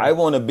 I Okay.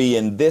 want to be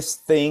in this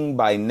thing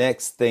by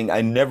next thing.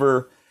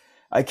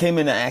 I came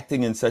into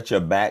acting in such a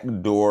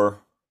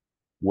backdoor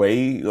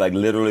way, like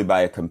literally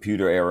by a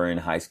computer error in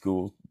high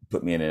school,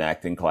 put me in an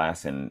acting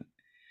class. And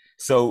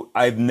so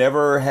I've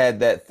never had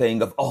that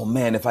thing of, oh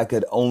man, if I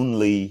could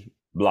only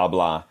blah,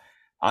 blah.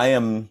 I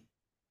am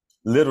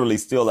literally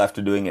still,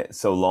 after doing it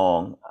so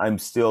long, I'm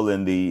still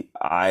in the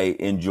I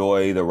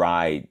enjoy the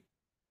ride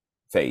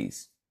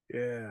phase.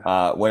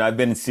 Yeah. When I've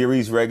been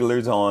series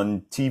regulars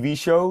on TV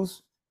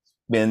shows,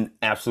 been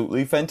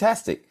absolutely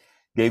fantastic.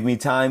 Gave me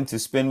time to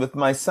spend with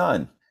my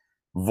son.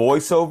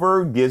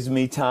 Voiceover gives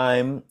me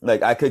time.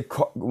 Like I could,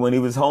 when he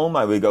was home,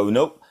 I would go,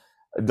 nope,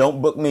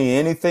 don't book me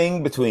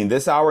anything between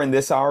this hour and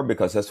this hour,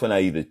 because that's when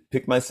I either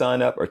pick my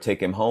son up or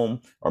take him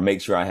home or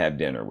make sure I have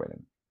dinner with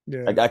him.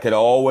 Yeah. Like I could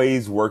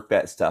always work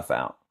that stuff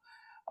out.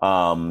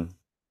 Um,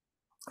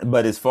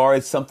 but as far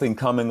as something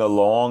coming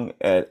along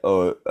at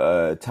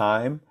a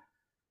time,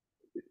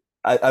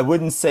 I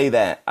wouldn't say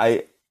that.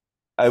 I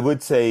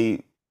would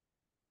say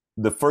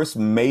the first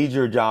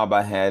major job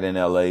I had in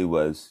LA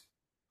was,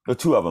 or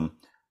two of them,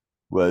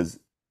 was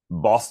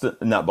Boston,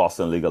 not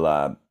Boston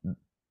Legal,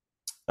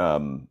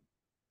 um,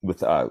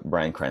 with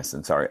Bryan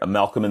Cranston. Sorry, a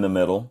Malcolm in the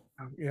Middle.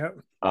 Yeah.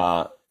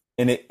 Uh,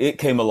 and it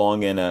came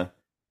along, and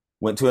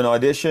went to an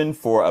audition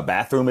for a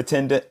bathroom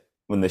attendant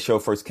when the show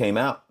first came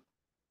out.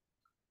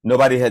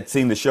 Nobody had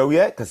seen the show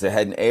yet because it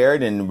hadn't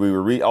aired, and we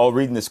were all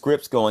reading the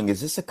scripts going,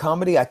 is this a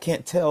comedy? I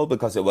can't tell,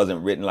 because it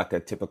wasn't written like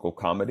a typical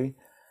comedy.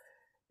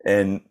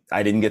 And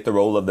I didn't get the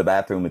role of the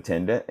bathroom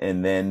attendant.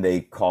 And then they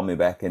called me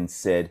back and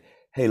said,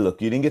 hey,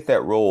 look, you didn't get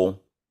that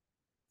role,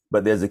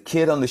 but there's a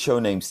kid on the show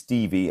named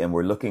Stevie, and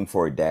we're looking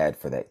for a dad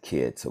for that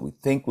kid. So we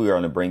think we are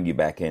going to bring you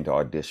back in to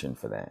audition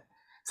for that.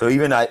 So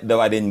even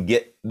though I didn't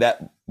get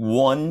that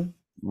one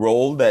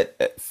role that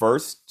at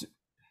first,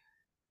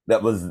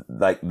 that was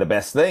like the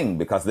best thing,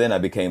 because then I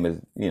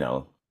became,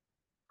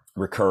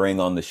 recurring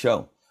on the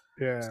show.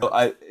 Yeah. So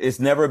it's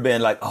never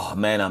been like, oh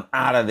man, I'm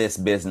out of this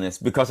business,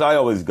 because I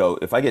always go,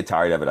 if I get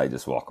tired of it, I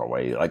just walk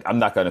away. Like I'm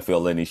not going to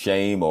feel any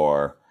shame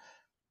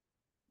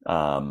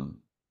um,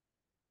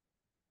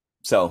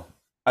 so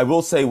I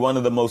will say one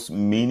of the most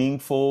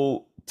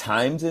meaningful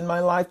times in my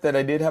life that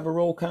I did have a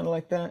role kind of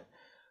like that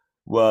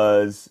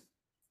was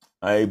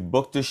I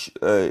booked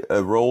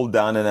a role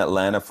down in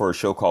Atlanta for a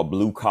show called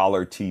Blue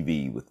Collar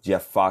TV with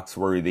Jeff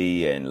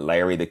Foxworthy and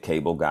Larry the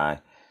Cable Guy.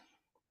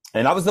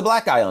 And I was the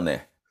black guy on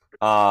there.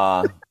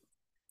 Uh,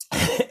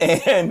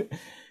 and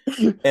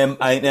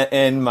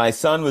and my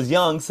son was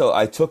young, so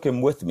I took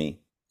him with me.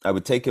 I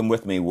would take him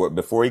with me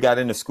before he got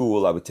into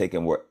school. I would take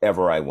him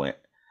wherever I went,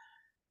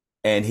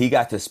 and he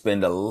got to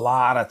spend a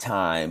lot of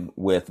time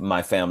with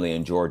my family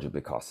in Georgia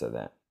because of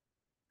that,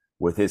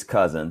 with his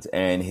cousins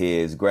and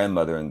his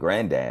grandmother and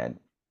granddad.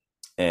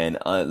 And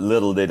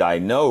little did I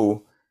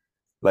know,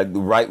 like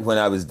right when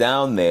I was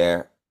down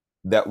there,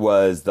 that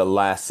was the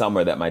last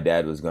summer that my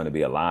dad was going to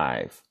be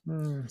alive.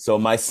 Mm. So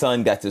my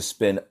son got to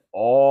spend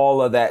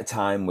all of that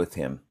time with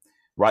him,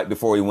 right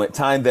before he went.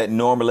 Time that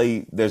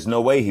normally there's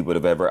no way he would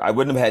have ever. I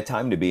wouldn't have had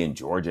time to be in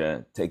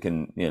Georgia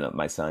taking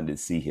my son to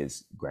see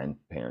his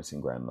grandparents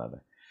and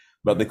grandmother.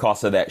 But Yeah.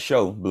 because of that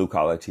show, Blue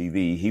Collar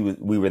TV,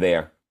 we were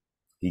there.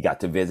 He got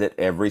to visit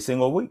every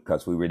single week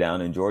because we were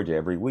down in Georgia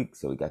every week.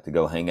 So we got to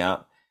go hang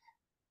out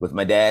with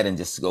my dad and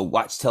just go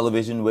watch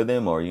television with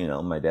him, or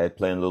my dad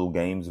playing little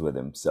games with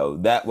him. So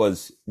that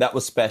was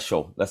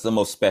special. That's the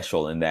most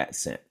special in that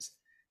sense.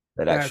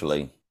 That That's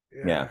actually,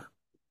 yeah. yeah,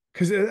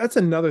 Because that's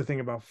another thing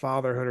about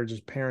fatherhood or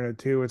just parenthood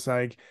too. It's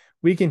like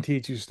we can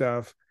teach you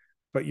stuff,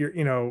 but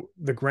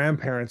the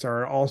grandparents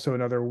are also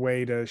another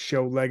way to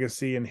show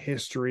legacy and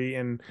history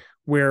and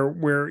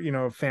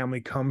where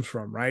family comes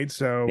from, right?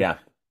 So yeah,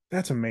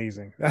 that's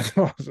amazing. That's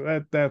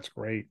awesome. That's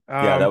great.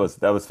 yeah. That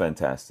was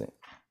fantastic.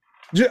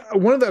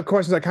 One of the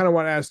questions I kind of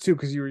want to ask too,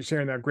 because you were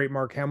sharing that great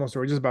Mark Hamill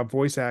story, just about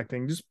voice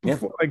acting. Just Yeah,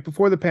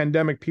 before the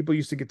pandemic, people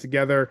used to get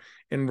together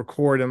and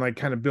record and like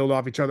kind of build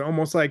off each other,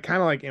 almost like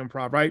kind of like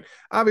improv, right?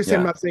 Obviously,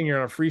 I'm yeah. not saying you're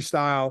on a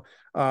freestyle,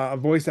 a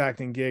voice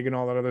acting gig and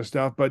all that other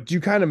stuff, but do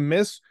you kind of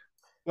miss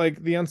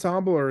like the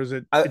ensemble, or is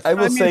it? I will I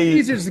mean, it's say,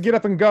 easier just to get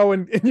up and go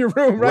in your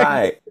room, right?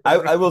 right.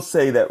 I will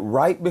say that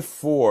right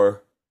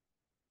before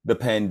the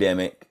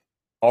pandemic,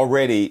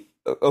 already.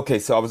 Okay,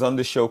 so I was on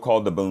the show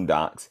called The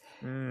Boondocks,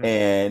 Mm,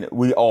 and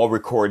we all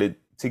recorded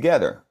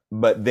together.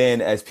 But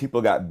then as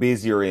people got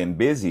busier and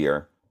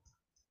busier,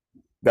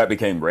 that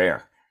became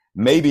rare.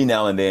 Maybe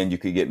now and then you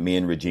could get me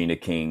and Regina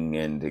King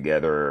in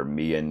together, or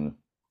me and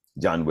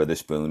John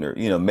Witherspoon, or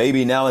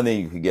maybe now and then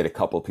you could get a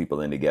couple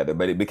people in together,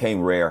 but it became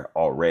rare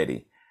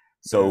already.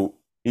 yeah, So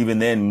even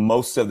then,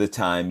 most of the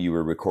time you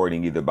were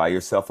recording either by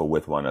yourself or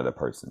with one other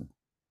person.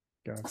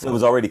 So it gotcha.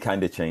 was already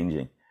kind of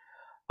changing,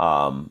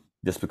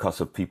 just because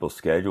of people's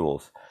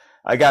schedules.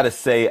 I gotta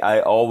say,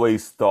 I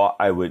always thought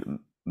I would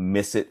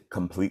miss it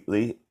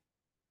completely,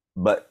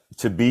 but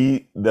to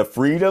be the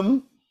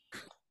freedom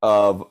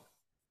of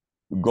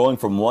going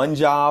from one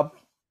job,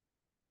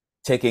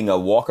 taking a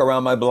walk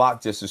around my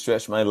block just to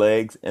stretch my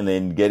legs, and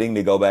then getting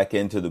to go back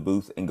into the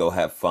booth and go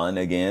have fun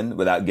again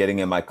without getting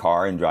in my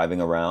car and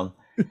driving around.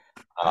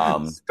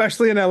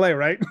 Especially in LA,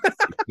 right?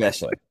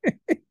 Especially,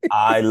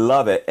 I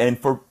love it. And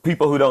for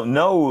people who don't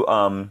know,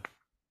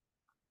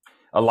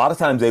 a lot of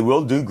times they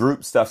will do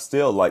group stuff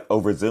still, like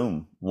over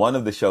Zoom. One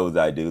of the shows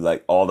I do,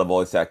 like all the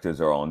voice actors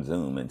are on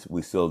Zoom, and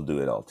we still do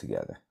it all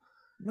together.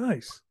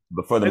 Nice.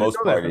 But for the I didn't most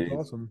know that. part, That's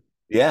awesome.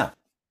 yeah,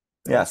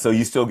 yeah. That's So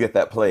you still get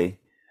that play,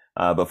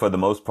 but for the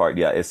most part,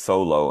 yeah, it's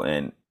solo.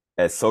 And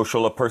as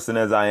social a person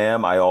as I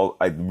am, I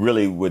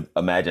really would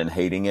imagine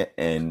hating it,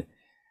 and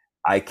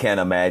I can't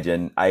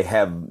imagine. I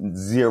have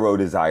zero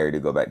desire to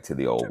go back to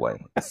the old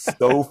way. It's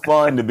so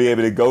fun to be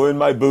able to go in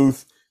my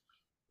booth,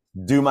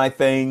 do my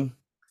thing,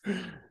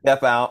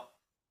 step out,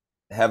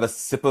 have a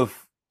sip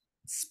of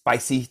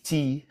spicy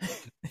tea,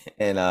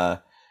 and yeah,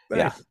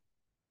 nice.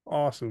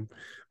 Awesome.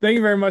 Thank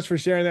you very much for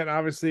sharing that.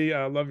 Obviously,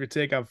 love your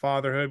take on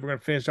fatherhood. We're going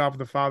to finish off with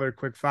the father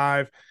quick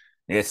five.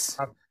 yes.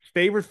 Uh,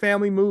 Favorite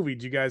family movie?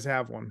 Do you guys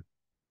have one?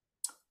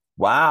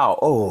 Wow.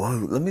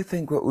 Oh, let me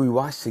think what we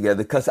watched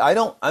together, because I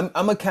don't.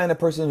 I'm a kind of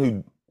person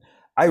who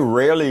I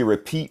rarely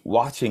repeat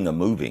watching a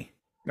movie.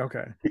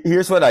 Okay.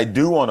 Here's what I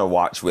do want to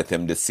watch with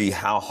him to see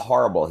how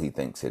horrible he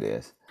thinks it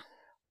is.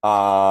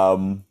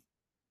 Um,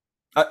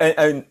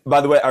 and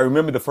by the way, I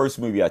remember the first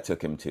movie I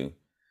took him to.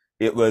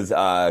 It was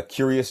a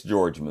Curious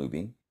George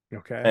movie,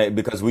 Okay.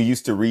 because we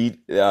used to read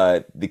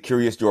the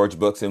Curious George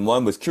books, and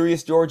one was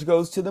Curious George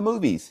Goes to the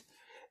Movies,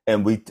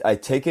 and I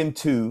take him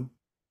to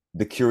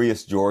the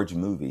Curious George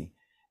movie,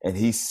 and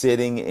he's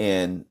sitting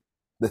in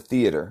the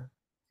theater,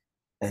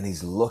 and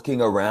he's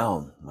looking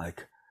around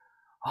like,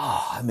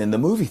 oh, I'm in the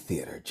movie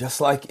theater,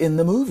 just like in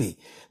the movie.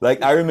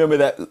 Like I remember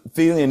that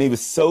feeling, and he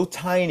was so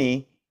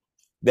tiny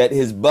that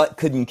his butt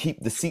couldn't keep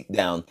the seat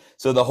down.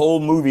 So the whole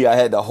movie, I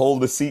had to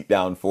hold the seat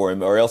down for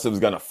him, or else it was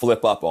going to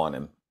flip up on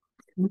him.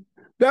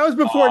 That was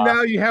before. Uh,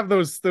 Now you have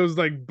those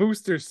like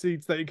booster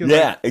seats that you can like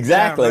yeah, down, right?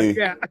 exactly.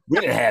 Yeah. We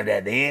didn't have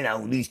that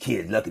then. These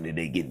kids lucky that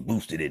they get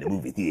boosted in the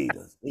movie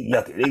theaters. They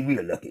lucky. They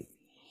real lucky.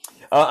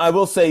 I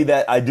will say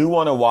that I do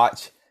want to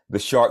watch the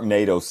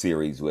Sharknado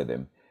series with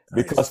him,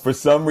 because Nice. for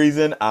some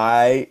reason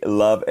I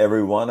love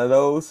every one of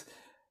those.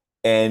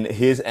 And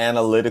his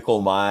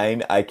analytical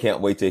mind, I can't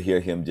wait to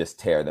hear him just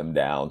tear them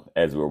down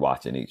as we're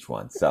watching each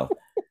one. So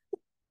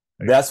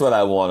that's what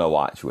I want to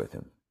watch with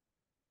him.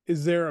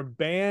 Is there a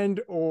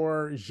band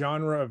or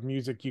genre of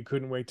music you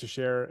couldn't wait to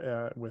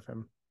share with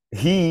him?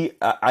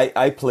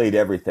 I played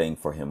everything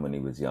for him when he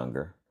was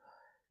younger.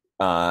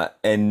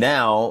 And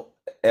now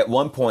at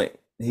one point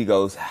he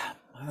goes,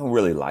 I don't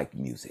really like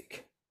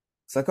music.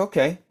 It's like,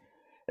 okay.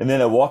 And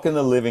then I walk in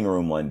the living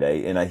room one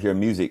day and I hear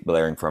music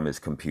blaring from his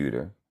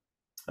computer.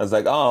 I was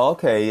like, oh,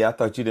 okay. I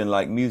thought you didn't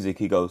like music.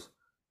 He goes,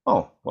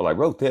 oh, well, I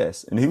wrote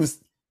this. And he was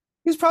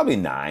probably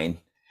 9.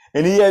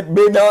 And he had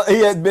been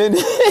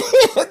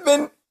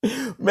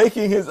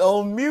making his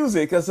own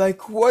music. I was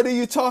like, what are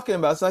you talking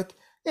about? It's like,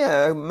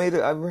 yeah,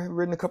 I've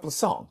written a couple of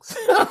songs.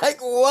 Like,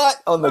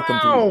 what? On the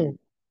computer. Wow.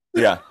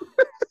 Yeah.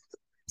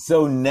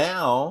 So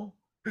now,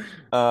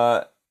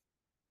 uh,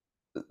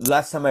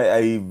 last time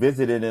I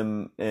visited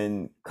him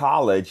in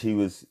college, he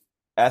was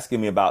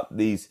asking me about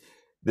these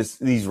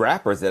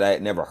rappers that I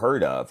had never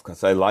heard of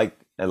because I like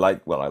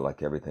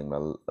everything,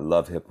 but I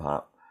love hip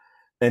hop.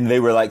 And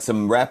they were like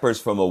some rappers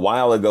from a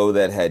while ago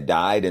that had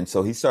died, and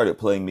so he started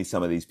playing me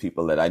some of these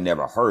people that I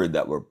never heard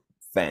that were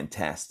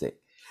fantastic.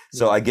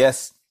 So Yeah. I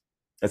guess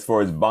as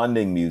far as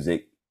bonding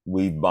music,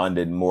 we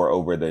bonded more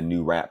over the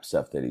new rap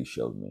stuff that he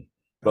showed me.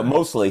 But Nice.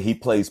 mostly he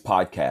plays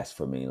podcasts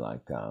for me,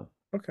 like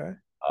Okay.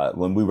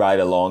 when we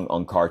ride along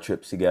on car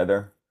trips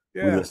together,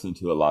 we Yeah. listen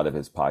to a lot of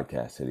his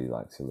podcasts that he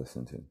likes to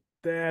listen to.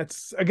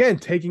 That's again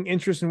taking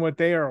interest in what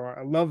they are.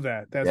 I love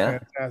that. That's Yeah.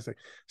 fantastic.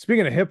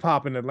 Speaking of hip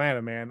hop in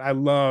Atlanta, man, I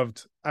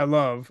love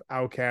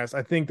Outkast.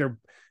 I think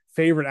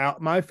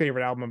my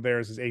favorite album of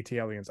theirs is AT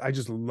Aliens. I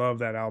just love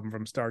that album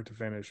from start to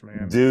finish,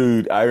 man.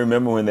 Dude, I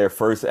remember when their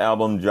first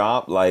album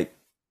dropped, like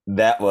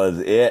that was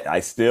it.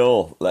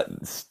 Still,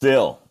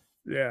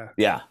 Yeah,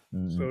 yeah,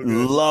 so good.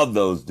 love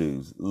those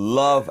dudes.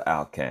 Love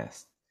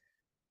Outkast.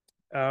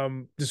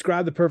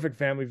 Describe the perfect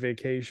family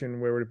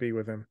vacation. Where would it be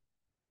with him?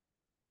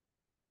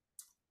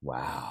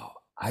 Wow.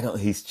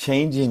 He's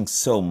changing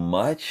so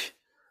much.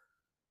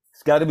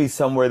 It's got to be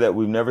somewhere that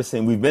we've never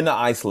seen. We've been to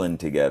Iceland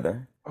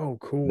together. Oh,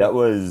 cool. That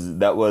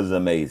was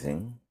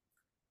amazing.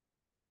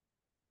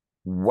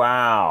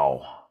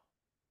 Wow.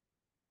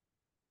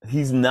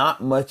 He's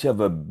not much of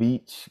a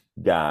beach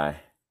guy.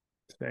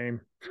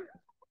 Same.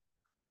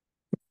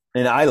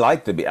 And I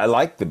like the beach. I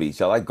like the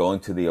beach. I like going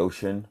to the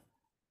ocean.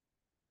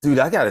 Dude,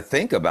 I got to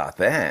think about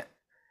that.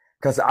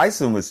 Because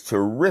Iceland was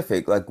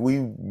terrific. Like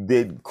we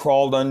did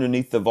crawled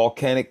underneath the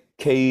volcanic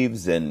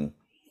caves and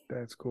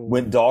That's cool.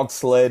 went dog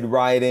sled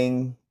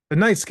riding. The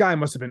night sky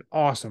must have been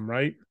awesome,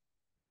 right?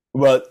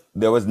 Well,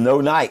 there was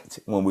no night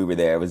when we were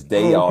there. It was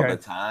day Oh, all the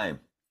okay. time.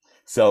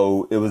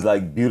 So it was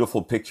like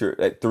beautiful picture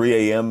at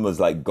 3 a.m. was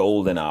like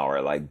golden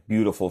hour, like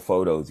beautiful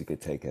photos you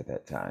could take at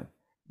that time.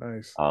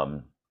 Nice.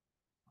 Um,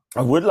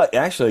 I would like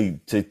actually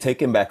to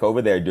take him back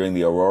over there during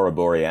the Aurora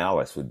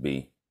Borealis would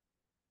be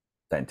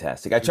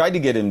fantastic. I tried to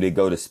get him to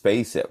go to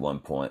space at one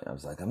point. I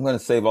was like, I'm going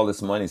to save all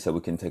this money so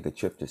we can take a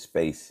trip to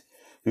space.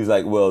 He's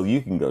like, well,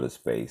 you can go to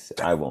space.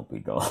 I won't be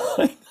going.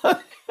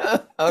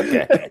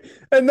 Okay.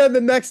 And then the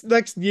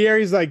next year,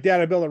 he's like,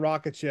 "Dad, I built a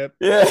rocket ship."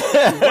 What?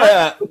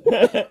 Yeah.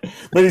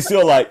 But he's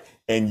still like,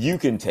 and you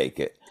can take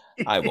it.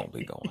 I won't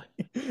be going.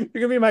 You're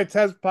gonna be my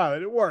test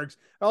pilot. It works.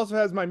 It also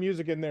has my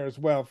music in there as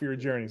well for your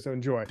journey. So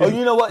enjoy. Oh,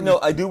 you know what? No,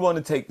 I do want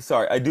to take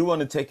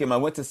him. I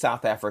went to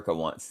South Africa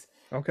once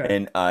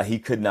Okay. and he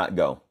could not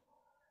go.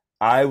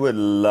 I would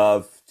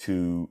love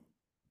to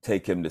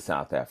take him to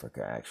South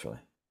Africa, actually.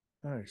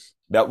 Nice.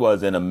 That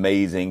was an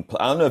amazing.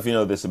 I don't know if you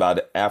know this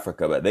about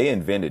Africa, but they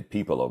invented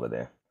people over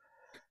there.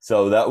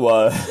 So that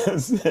was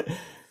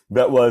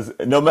that was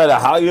no matter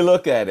how you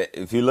look at it.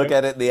 If you look Yep.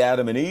 at it the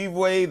Adam and Eve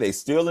way, they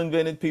still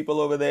invented people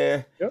over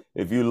there. Yep.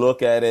 If you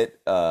look at it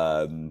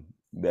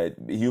that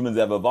humans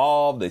have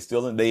evolved,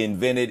 they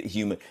invented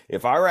human.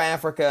 If I were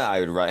Africa,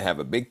 I would have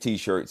a big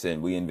T-shirt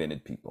saying we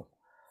invented people.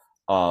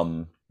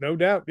 Um, No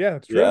doubt. Yeah,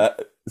 it's true. yeah,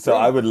 so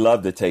I True. would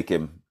love to take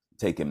him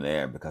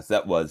there because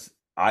that was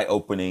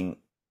eye-opening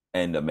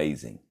and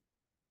amazing.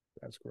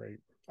 That's great.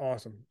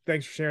 Awesome.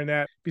 Thanks for sharing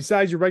that.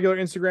 Besides your regular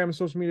Instagram and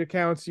social media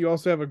accounts, you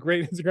also have a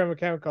great Instagram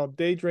account called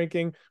Day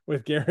Drinking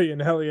with Gary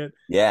and Elliot.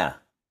 Yeah.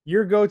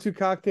 Your go-to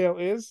cocktail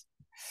is?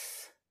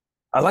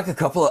 I like a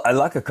couple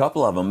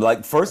of them.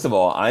 Like first of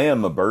all, I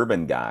am a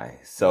bourbon guy.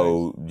 Nice.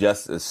 So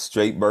just a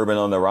straight bourbon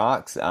on the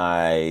rocks,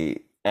 I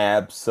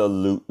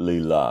absolutely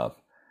love.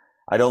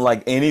 I don't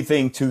like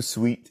anything too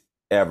sweet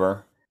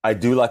ever. I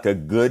do like a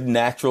good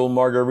natural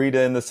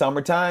margarita in the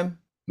summertime,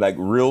 like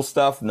real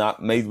stuff,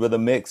 not made with a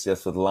mix,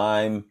 just with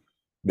lime,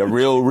 the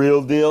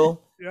real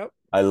deal. Yep.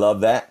 I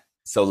love that.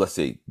 So let's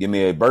see. Give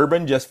me a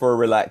bourbon just for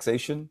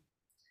relaxation.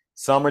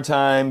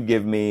 Summertime,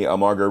 give me a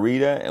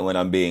margarita. And when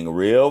I'm being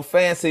real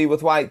fancy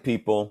with white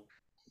people,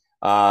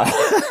 uh,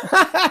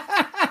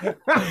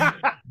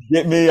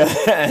 get me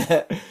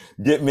a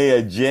get me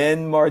a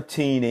gin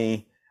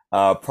martini,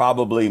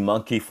 probably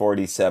Monkey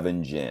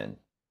 47 gin.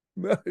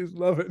 Nice.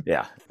 Love it.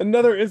 Yeah.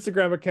 Another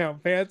Instagram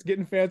account,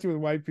 getting fancy with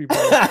white people.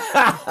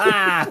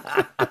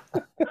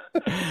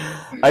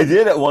 I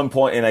did at one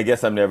point, and I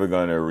guess I'm never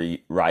going to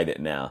write it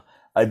now.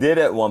 I did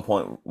at one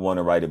point want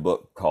to write a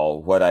book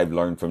called What I've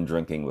Learned from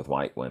Drinking with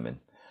White Women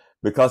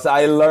because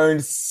I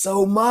learned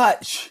so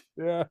much.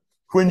 Yeah.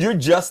 When you're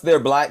just their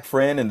black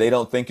friend and they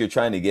don't think you're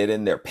trying to get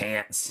in their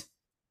pants,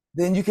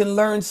 then you can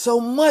learn so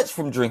much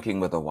from drinking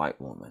with a white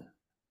woman.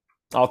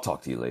 I'll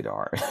talk to you later,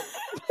 Art.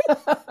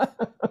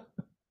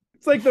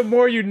 It's like the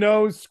more you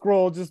know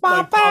scroll just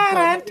like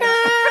pops up.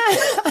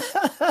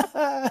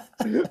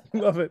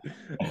 Love it.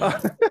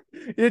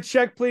 Yeah,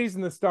 check please,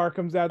 and the star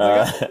comes out.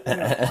 It's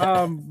like,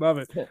 love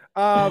it.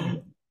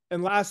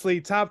 And lastly,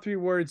 top 3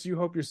 words you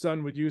hope your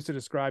son would use to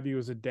describe you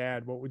as a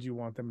dad. What would you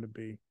want them to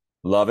be?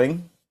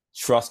 Loving,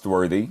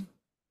 trustworthy,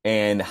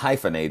 and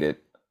hyphenated,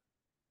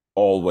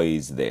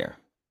 always there.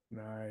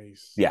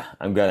 Nice. Yeah,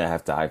 I'm gonna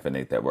have to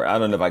hyphenate that word. I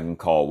don't know if I can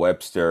call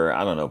Webster.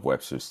 I don't know if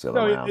Webster's still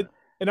No, around.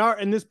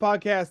 in this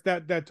podcast,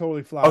 that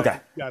totally flies. Okay.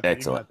 You got that. You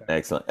Excellent. got that.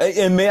 Excellent.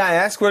 And may I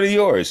ask, what are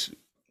yours?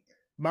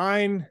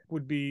 Mine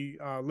would be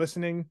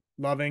listening,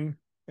 loving,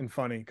 and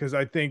funny. Because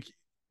I think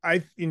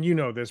and you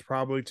know this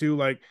probably too.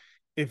 Like,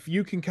 if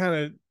you can kind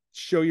of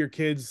show your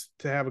kids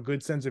to have a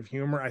good sense of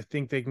humor, I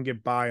think they can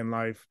get by in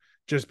life.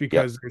 Just Yep.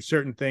 because there's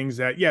certain things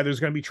that, yeah, there's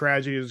going to be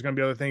tragedy, there's going to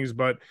be other things,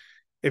 but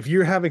if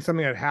you're having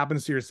something that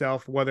happens to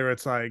yourself, whether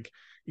it's like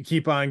you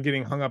keep on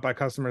getting hung up by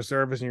customer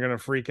service and you're going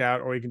to freak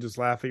out, or you can just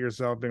laugh at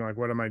yourself, being like,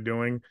 "What am I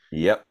doing?"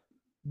 Yep.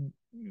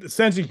 The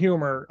sense of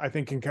humor, I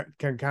think,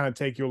 can kind of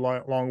take you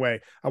a long way.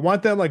 I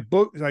want them I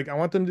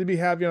want them to be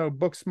have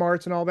book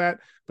smarts and all that,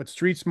 but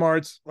street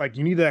smarts, like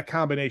you need that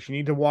combination.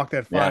 You need to walk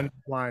that Yeah. fine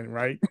line,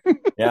 right?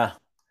 Yeah.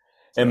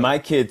 And So my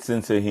kid's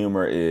sense of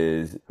humor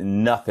is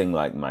nothing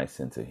like my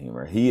sense of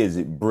humor. He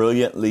is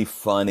brilliantly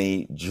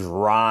funny,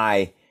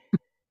 dry.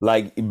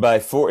 Like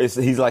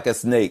he's like a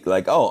snake.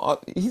 Like,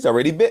 he's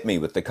already bit me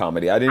with the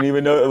comedy. I didn't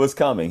even know it was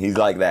coming. He's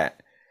like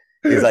that.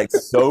 He's like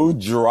so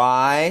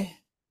dry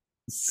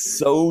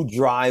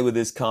with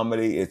his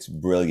comedy. It's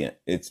brilliant.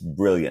 It's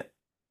brilliant.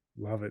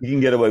 love it. He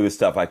can get away with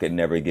stuff I could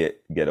never get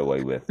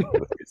away with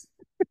his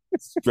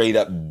straight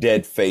up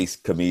dead face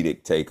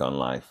comedic take on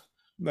life.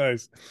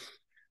 Nice.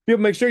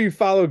 People, make sure you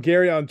follow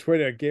Gary on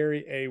Twitter at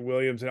Gary A.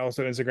 Williams, and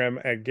also Instagram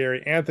at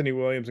Gary Anthony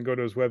Williams, and go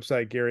to his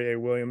website,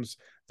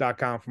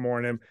 GaryAWilliams.com, for more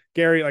on him.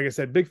 Gary, like I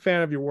said, big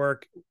fan of your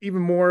work, even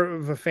more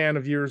of a fan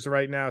of yours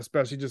right now,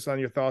 especially just on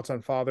your thoughts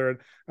on fatherhood.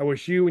 I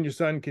wish you and your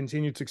son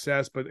continued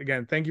success. But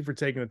again, thank you for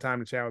taking the time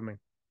to chat with me.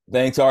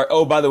 Thanks, Art.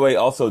 Oh, by the way,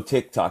 also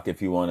TikTok, if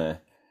you want to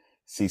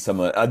see some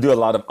I do a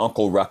lot of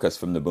Uncle Ruckus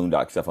from the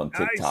Boondock stuff on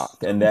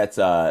TikTok. Nice. And that's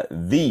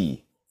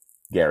the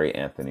Gary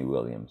Anthony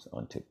Williams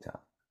on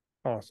TikTok.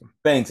 Awesome.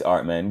 Thanks,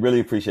 Art, man.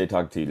 Really appreciate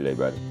talking to you today,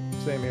 buddy.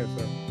 Same here,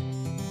 sir.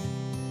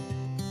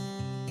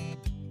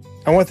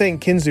 I want to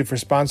thank Kinzu for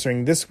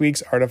sponsoring this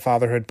week's Art of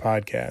Fatherhood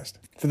podcast.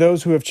 For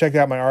those who have checked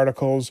out my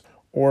articles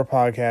or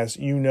podcasts,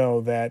 you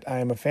know that I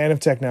am a fan of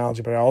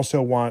technology, but I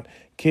also want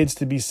kids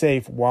to be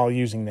safe while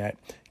using that.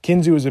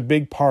 Kinzu is a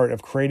big part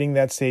of creating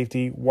that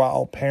safety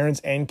while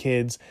parents and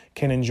kids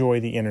can enjoy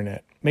the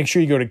internet. Make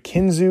sure you go to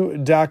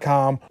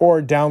kinzu.com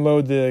or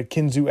download the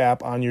Kinzu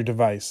app on your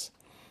device.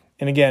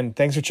 And again,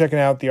 thanks for checking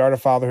out the Art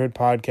of Fatherhood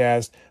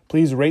podcast.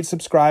 Please rate,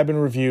 subscribe,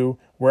 and review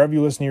wherever you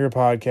listen to your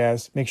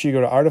podcast. Make sure you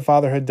go to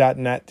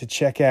artoffatherhood.net to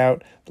check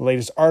out the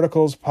latest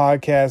articles,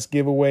 podcasts,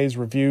 giveaways,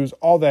 reviews,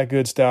 all that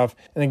good stuff.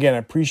 And again, I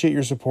appreciate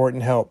your support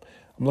and help.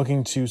 I'm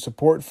looking to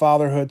support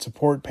fatherhood,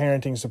 support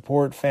parenting,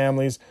 support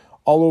families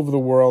all over the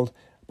world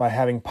by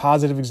having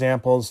positive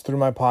examples through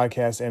my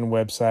podcast and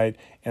website.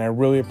 And I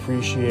really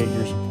appreciate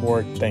your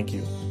support. Thank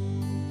you.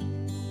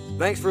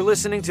 Thanks for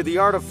listening to the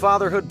Art of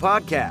Fatherhood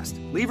podcast.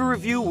 Leave a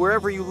review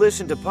wherever you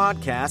listen to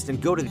podcasts and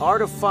go to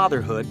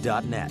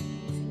artoffatherhood.net.